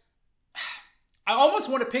 guys. I almost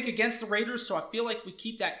want to pick against the Raiders, so I feel like we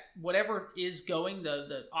keep that whatever is going,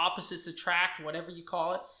 the opposites attract, whatever you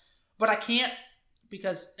call it. But I can't,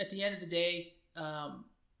 because at the end of the day,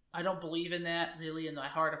 I don't believe in that really in my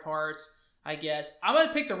heart of hearts, I guess. I'm going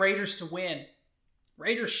to pick the Raiders to win.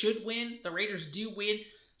 Raiders should win. The Raiders do win.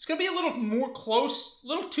 It's going to be a little more close, a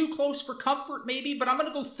little too close for comfort maybe, but I'm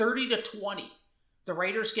going to go 30-20. The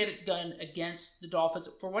Raiders get it done against the Dolphins.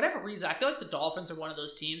 For whatever reason, I feel like the Dolphins are one of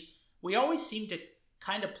those teams. We always seem to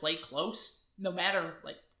kind of play close, no matter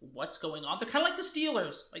like what's going on. They're kind of like the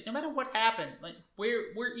Steelers. Like no matter what happened, like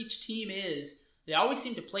where each team is, they always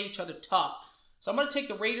seem to play each other tough. So I'm going to take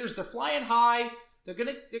the Raiders. They're flying high. They're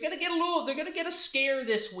gonna get a scare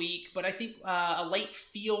this week, but I think a late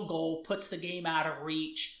field goal puts the game out of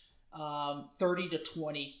reach.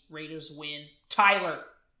 30-20, Raiders win. Tyler,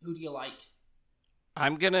 who do you like?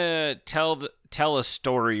 I'm gonna tell a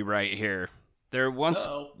story right here. Once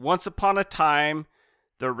upon a time,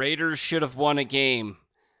 the Raiders should have won a game,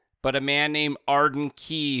 but a man named Arden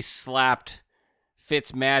Key slapped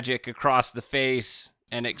Fitzmagic across the face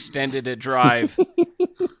and extended a drive.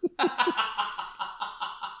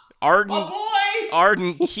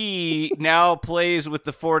 Arden Key now plays with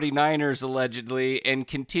the 49ers allegedly and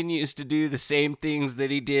continues to do the same things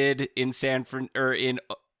that he did in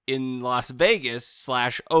in Las Vegas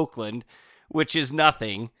 / Oakland, which is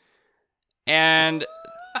nothing. And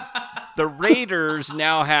the Raiders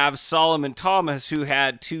now have Solomon Thomas, who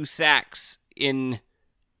had 2 sacks in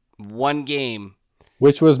one game,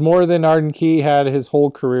 which was more than Arden Key had his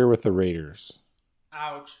whole career with the Raiders.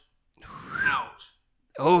 Ouch.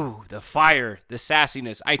 Oh, the fire, the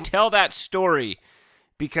sassiness. I tell that story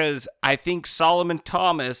because I think Solomon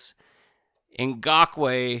Thomas,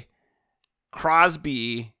 Ngakoue,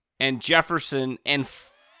 Crosby, and Jefferson, and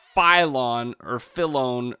Philon,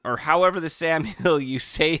 or however the Samuel you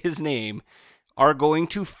say his name, are going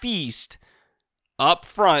to feast up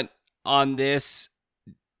front on this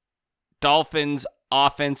Dolphins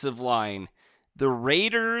offensive line. The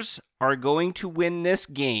Raiders are going to win this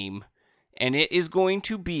game, and it is going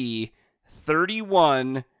to be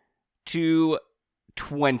 31-20.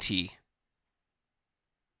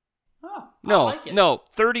 Oh, no, I like it. No,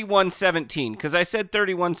 31-17, because I said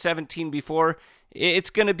 31-17 before. It's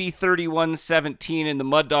going to be 31-17, and the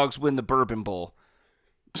Mud Dogs win the Bourbon Bowl.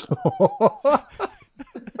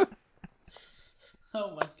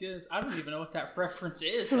 Oh my goodness, I don't even know what that reference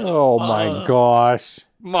is. Oh my gosh.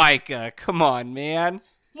 Micah, come on, man.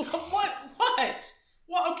 What?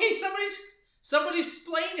 Well, okay, somebody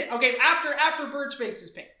explain it. Okay, after Birch makes his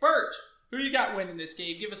pick. Birch, who you got winning this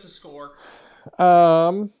game? Give us a score.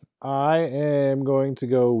 I am going to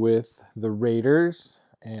go with the Raiders,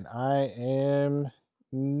 and I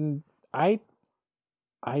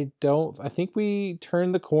think we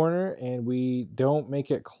turn the corner and we don't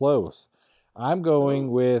make it close. I'm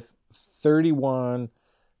going with 31-13.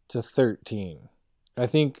 I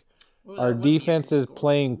think our defense is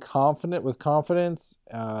playing with confidence.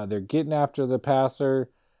 They're getting after the passer.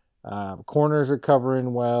 Corners are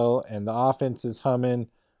covering well, and the offense is humming.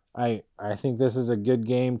 I think this is a good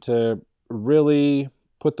game to really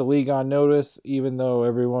put the league on notice, even though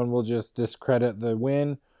everyone will just discredit the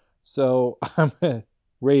win. So I'm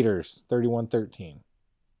Raiders, 31-13.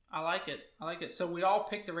 I like it. So we all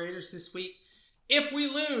picked the Raiders this week. If we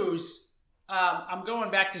lose, I'm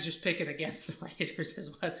going back to just picking against the Raiders.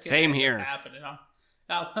 Is what's going to happen.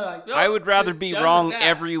 I would rather be wrong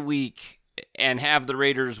every week and have the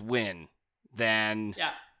Raiders win than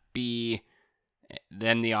be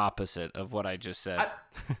the opposite of what I just said.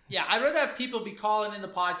 I'd rather have people be calling in the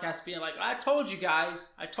podcast being like, I told you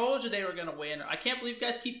guys. I told you they were going to win. I can't believe you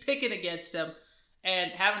guys keep picking against them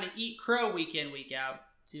and having to eat crow week in, week out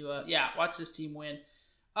to, watch this team win.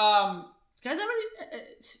 Guys,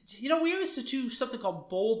 we used to do something called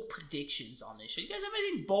bold predictions on this show. You guys have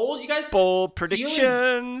anything bold? Bold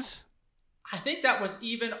predictions. I think that was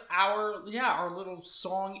even our little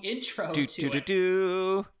song intro to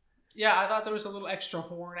it. Yeah, I thought there was a little extra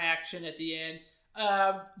horn action at the end.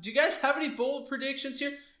 Do you guys have any bold predictions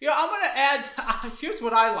here? I'm going to add, here's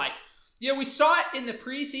what I like. We saw it in the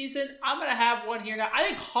preseason. I'm going to have one here now. I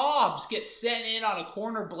think Hobbs gets sent in on a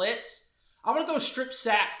corner blitz. I'm going to go strip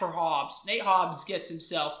sack for Hobbs. Nate Hobbs gets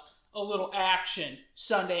himself a little action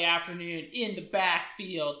Sunday afternoon in the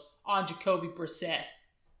backfield on Jacoby Brissett.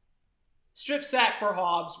 Strip sack for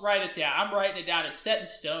Hobbs. Write it down. I'm writing it down. It's set in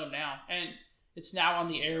stone now. And it's now on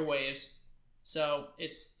the airwaves. So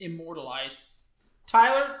it's immortalized.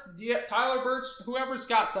 Tyler, Birch, whoever's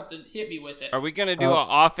got something, hit me with it. Are we going to do an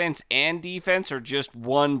offense and defense or just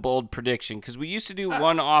one bold prediction? Because we used to do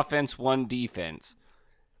one offense, one defense.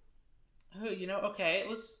 Oh, okay,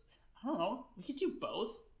 I don't know. We could do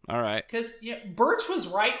both. All right. Because Birch was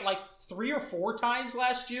right like 3 or 4 times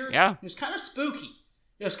last year. Yeah. It was kind of spooky.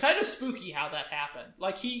 It was kind of spooky how that happened.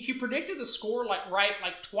 Like, he predicted the score right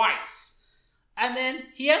twice. And then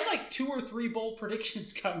he had like 2 or 3 bold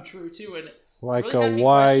predictions come true, too. And like really a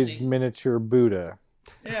wise miniature Buddha.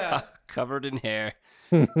 Yeah. Covered in hair.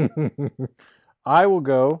 I will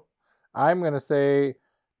go. I'm going to say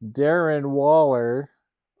Darren Waller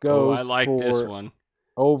goes I like this one.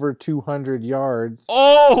 Over 200 yards.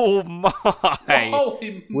 Oh, my.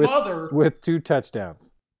 Holy mother. With 2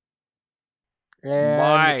 touchdowns. And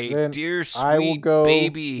my dear sweet I will go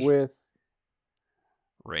baby. With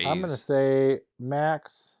Raise. I'm going to say Mad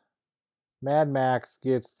Max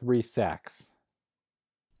gets 3 sacks.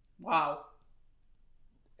 Wow.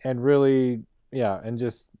 And really, and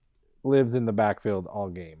just lives in the backfield all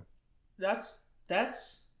game. That's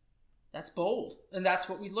bold. And that's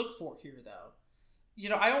what we look for here, though.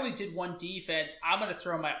 I only did 1 defense. I'm going to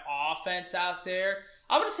throw my offense out there.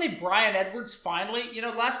 I'm going to say Bryan Edwards finally. The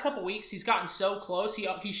last couple weeks, he's gotten so close.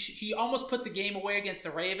 He almost put the game away against the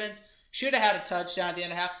Ravens. Should have had a touchdown at the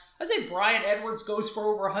end of the half. I'd say Bryan Edwards goes for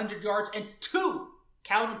over 100 yards and 2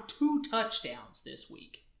 touchdowns this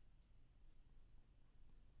week.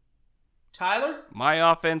 Tyler?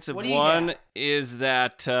 My offensive one is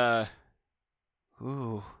that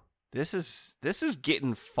this is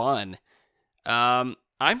getting fun. I'm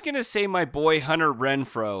going to say my boy Hunter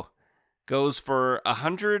Renfrow goes for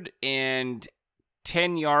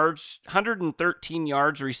 113 yards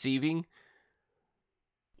receiving.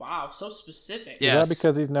 Wow, so specific. Yes. Is that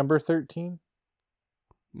because he's number 13?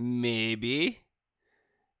 Maybe.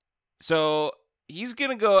 So he's going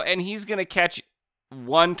to go and he's going to catch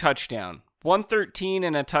 1 touchdown. 113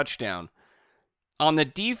 and a touchdown. On the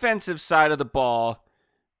defensive side of the ball,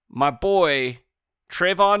 my boy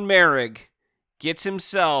Trayvon Merrick gets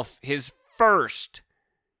himself his first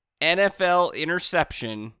NFL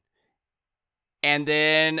interception. And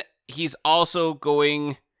then he's also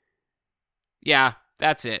going... Yeah,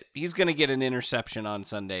 that's it. He's going to get an interception on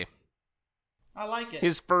Sunday. I like it.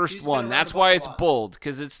 His first one. That's why it's bold,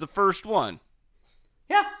 because it's the first one.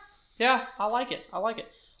 Yeah, I like it. A lot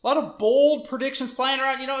of bold predictions flying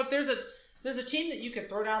around. If there's a team that you can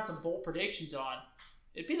throw down some bold predictions on,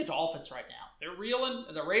 it'd be the Dolphins right now. They're reeling,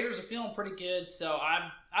 and the Raiders are feeling pretty good. So I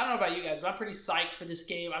don't know about you guys, but I'm pretty psyched for this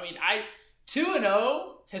game. I mean,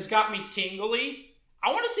 2-0 has got me tingly.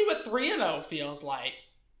 I want to see what 3-0 feels like.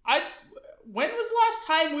 When was the last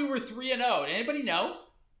time we were 3-0? Anybody know?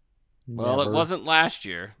 Well, Never. It wasn't last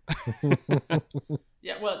year.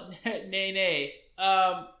 Yeah, well, nay.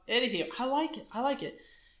 Anywho, I like it.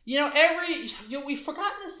 We've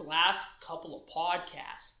forgotten this last couple of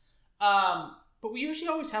podcasts. But we usually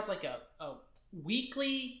always have like a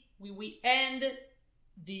weekly, we end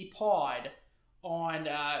the pod on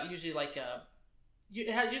usually like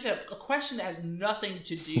usually a question that has nothing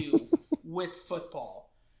to do with football.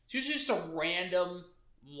 It's usually just a random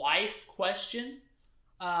life question.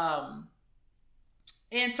 And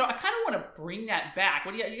so I kind of want to bring that back.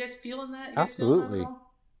 What do you guys feeling that? Absolutely. Yeah,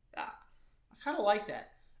 I kind of like that.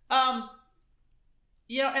 And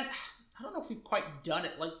I don't know if we've quite done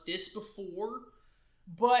it like this before,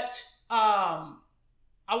 but I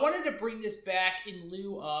wanted to bring this back in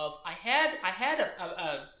lieu of I had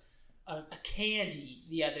a candy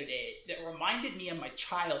the other day that reminded me of my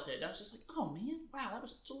childhood. I was just like, oh man, wow, that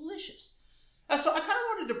was delicious. So I kind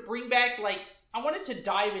of wanted to bring back, I wanted to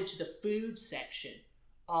dive into the food section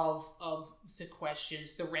of the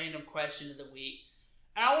questions, the random question of the week.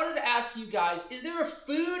 And I wanted to ask you guys, is there a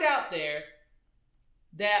food out there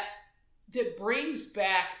that brings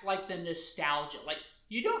back the nostalgia?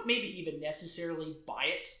 You don't maybe even necessarily buy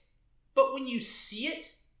it, but when you see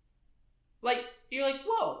it, you're like,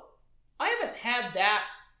 whoa, I haven't had that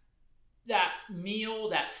meal,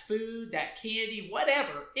 that food, that candy,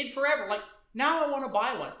 whatever, in forever. Now I want to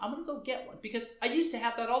buy one. I'm going to go get one because I used to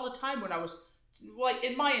have that all the time when I was,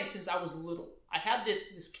 in my instance, I was little. I had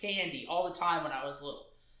this candy all the time when I was little.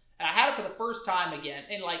 And I had it for the first time again.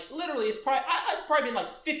 And literally, it's probably been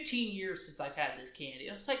 15 years since I've had this candy.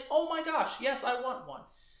 And it's like, oh my gosh, yes, I want one.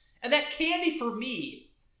 And that candy for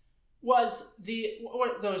me was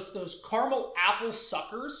those caramel apple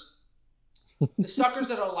suckers. The suckers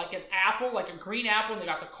that are like an apple, like a green apple, and they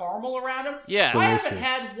got the caramel around them. Yeah. I haven't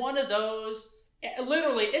had one of those.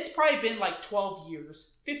 Literally, it's probably been 12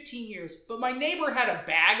 years, 15 years. But my neighbor had a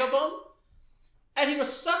bag of them. And he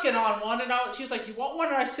was sucking on one, and she was like, you want one?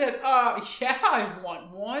 And I said, yeah, I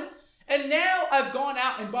want one. And now I've gone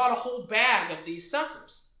out and bought a whole bag of these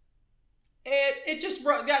suckers. And it just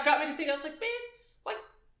got me to think, I was like, man,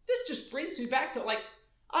 this just brings me back to, like,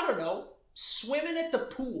 I don't know, swimming at the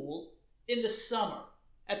pool in the summer.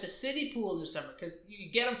 At the city pool in the summer. Because you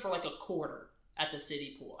can get them for like a quarter at the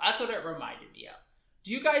city pool. That's what it reminded me of.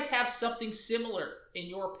 Do you guys have something similar in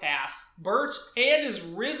your past? Birch, hand is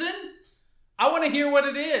risen? I want to hear what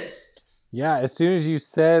it is. Yeah, as soon as you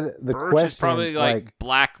said the Birch question, is probably like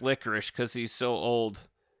black licorice because he's so old.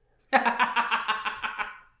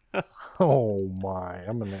 Oh my!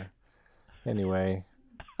 Anyway.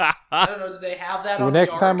 I don't know. Do they have that The on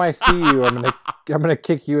next the time I see you, I'm gonna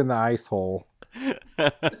kick you in the ice hole.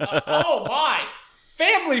 Oh my!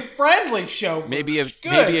 Family friendly show. Maybe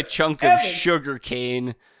a chunk of sugar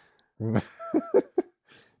cane.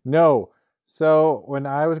 No. So when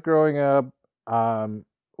I was growing up,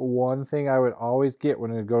 one thing I would always get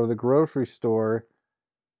when I would go to the grocery store,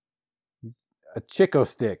 a Chico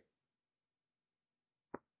stick.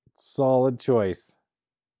 Solid choice.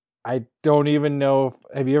 I don't even know if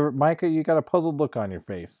have you ever, Micah? You got a puzzled look on your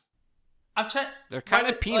face. I'm trying. They're kind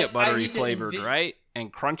of peanut buttery flavored, right?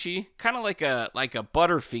 And crunchy, kind of like a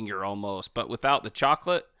Butterfinger almost, but without the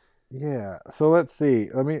chocolate. Yeah. So let's see.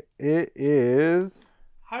 It is.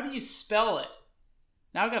 How do you spell it?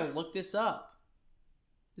 Now I've got to look this up.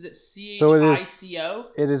 Is it CHICO?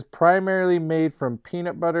 It is primarily made from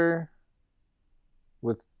peanut butter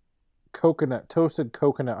with toasted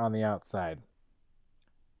coconut on the outside.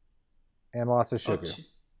 And lots of sugar.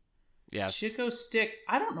 Yes. Chico stick.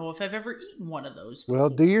 I don't know if I've ever eaten one of those before. Well,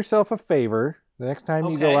 do yourself a favor. The next time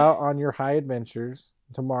you go out on your high adventures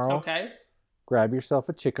tomorrow, grab yourself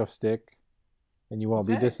a Chico stick, and you won't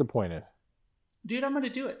be disappointed. Dude, I'm going to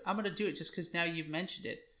do it. I'm going to do it just because now you've mentioned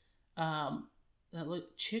it.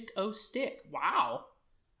 Chico stick. Wow.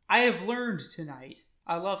 I have learned tonight.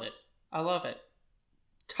 I love it. I love it.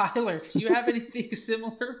 Tyler, do you have anything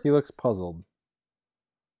similar? He looks puzzled.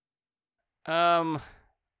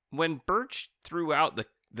 When Birch threw out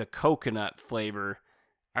the coconut flavor,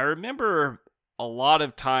 I remember a lot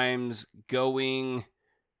of times going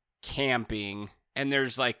camping, and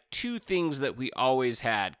there's like two things that we always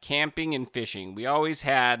had, camping and fishing. We always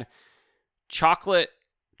had chocolate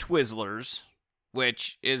Twizzlers,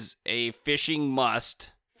 which is a fishing must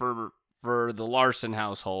for the Larson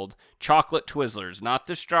household. Chocolate Twizzlers, not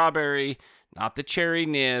the strawberry, not the cherry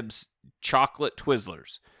nibs, chocolate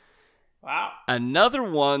Twizzlers. Wow. Another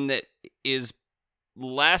one that is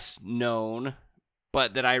less known,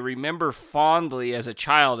 but that I remember fondly as a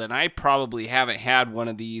child, and I probably haven't had one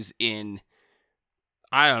of these in,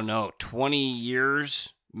 20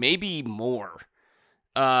 years, maybe more.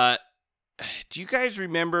 Do you guys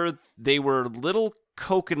remember they were little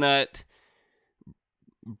coconut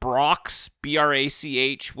Brach's,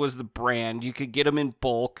 Brach was the brand. You could get them in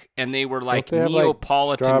bulk, and they were like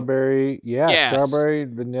Neapolitan. Strawberry, strawberry,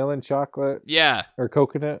 vanilla, and chocolate. Yeah. Or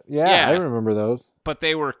coconut. Yeah, I remember those. But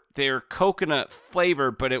they're coconut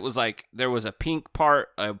flavored, but it was like there was a pink part,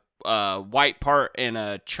 a white part, and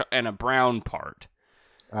a brown part.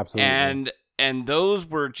 Absolutely. And those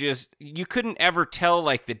were just, you couldn't ever tell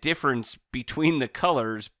like the difference between the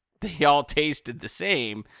colors. They all tasted the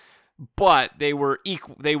same. But they were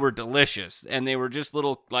delicious, and they were just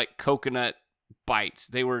little like coconut bites.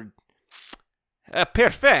 They were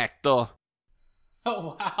perfecto.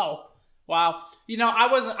 Oh wow! You know, I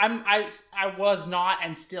was not,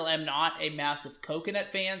 and still am not a massive coconut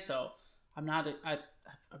fan. So I'm not.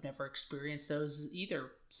 I've never experienced those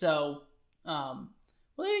either. So, well,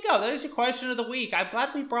 there you go. There's your question of the week. I'm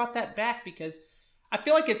glad we brought that back because I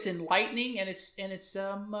feel like it's enlightening, and it's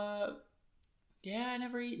yeah, I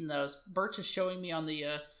never eaten those. Birch is showing me on the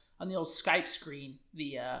old Skype screen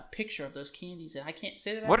the picture of those candies, and I can't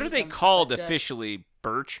say that. What are they called officially,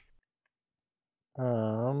 Birch?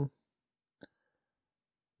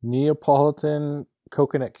 Neapolitan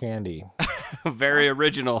coconut candy. Very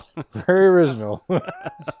original. Very original. I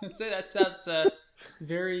was gonna say that sounds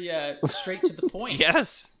very straight to the point.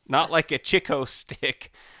 Yes, not like a Chico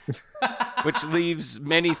stick. Which leaves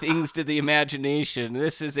many things to the imagination.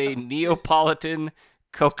 This is a Neapolitan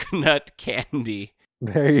coconut candy.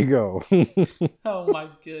 There you go. Oh my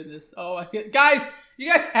goodness. Guys,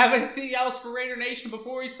 you guys have anything else for Raider Nation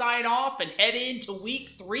before we sign off and head into week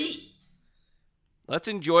 3? Let's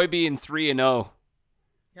enjoy being 3-0.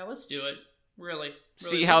 Yeah, let's do it. Really.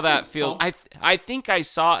 See how that feels. I think I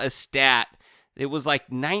saw a stat. It was like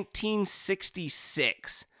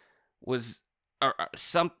 1966 was or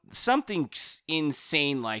something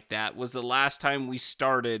insane like that was the last time we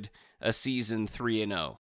started a season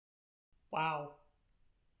 3-0. Wow.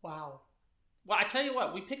 Well, I tell you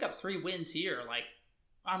what, we pick up 3 wins here. Like,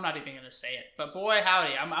 I'm not even gonna say it, but boy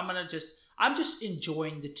howdy, I'm just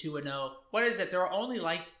enjoying the 2-0. What is it? There are only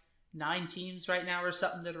like 9 teams right now or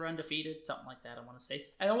something that are undefeated, something like that, I want to say.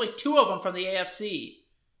 And only 2 of them from the AFC.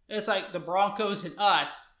 It's like the Broncos and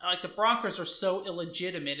us. Like, the Broncos are so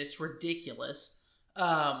illegitimate, it's ridiculous.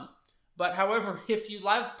 But however, if you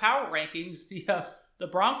love power rankings, the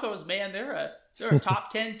Broncos, man, they're a top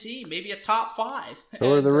 10 team, maybe a top 5.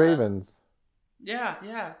 So are the Ravens.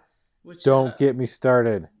 Yeah. Which, don't get me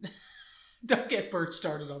started. Don't get Bert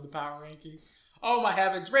started on the power rankings. Oh my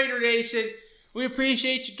heavens, Raider Nation, we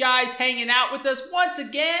appreciate you guys hanging out with us once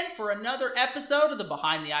again for another episode of the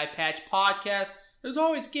Behind the Eye Patch podcast. As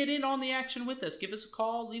always, get in on the action with us. Give us a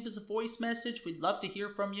call, leave us a voice message. We'd love to hear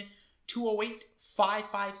from you.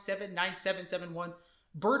 208-557-9771.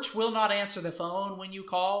 Birch will not answer the phone when you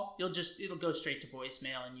call. It'll go straight to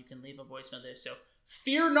voicemail, and you can leave a voicemail there. So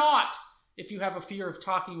fear not if you have a fear of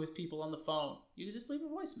talking with people on the phone. You can just leave a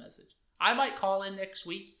voice message. I might call in next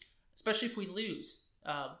week, especially if we lose.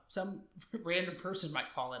 Some random person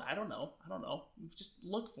might call in. I don't know. Just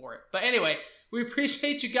look for it. But anyway, we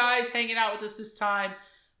appreciate you guys hanging out with us this time.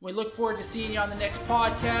 We look forward to seeing you on the next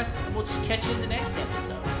podcast, and we'll just catch you in the next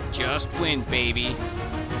episode. Just win, baby.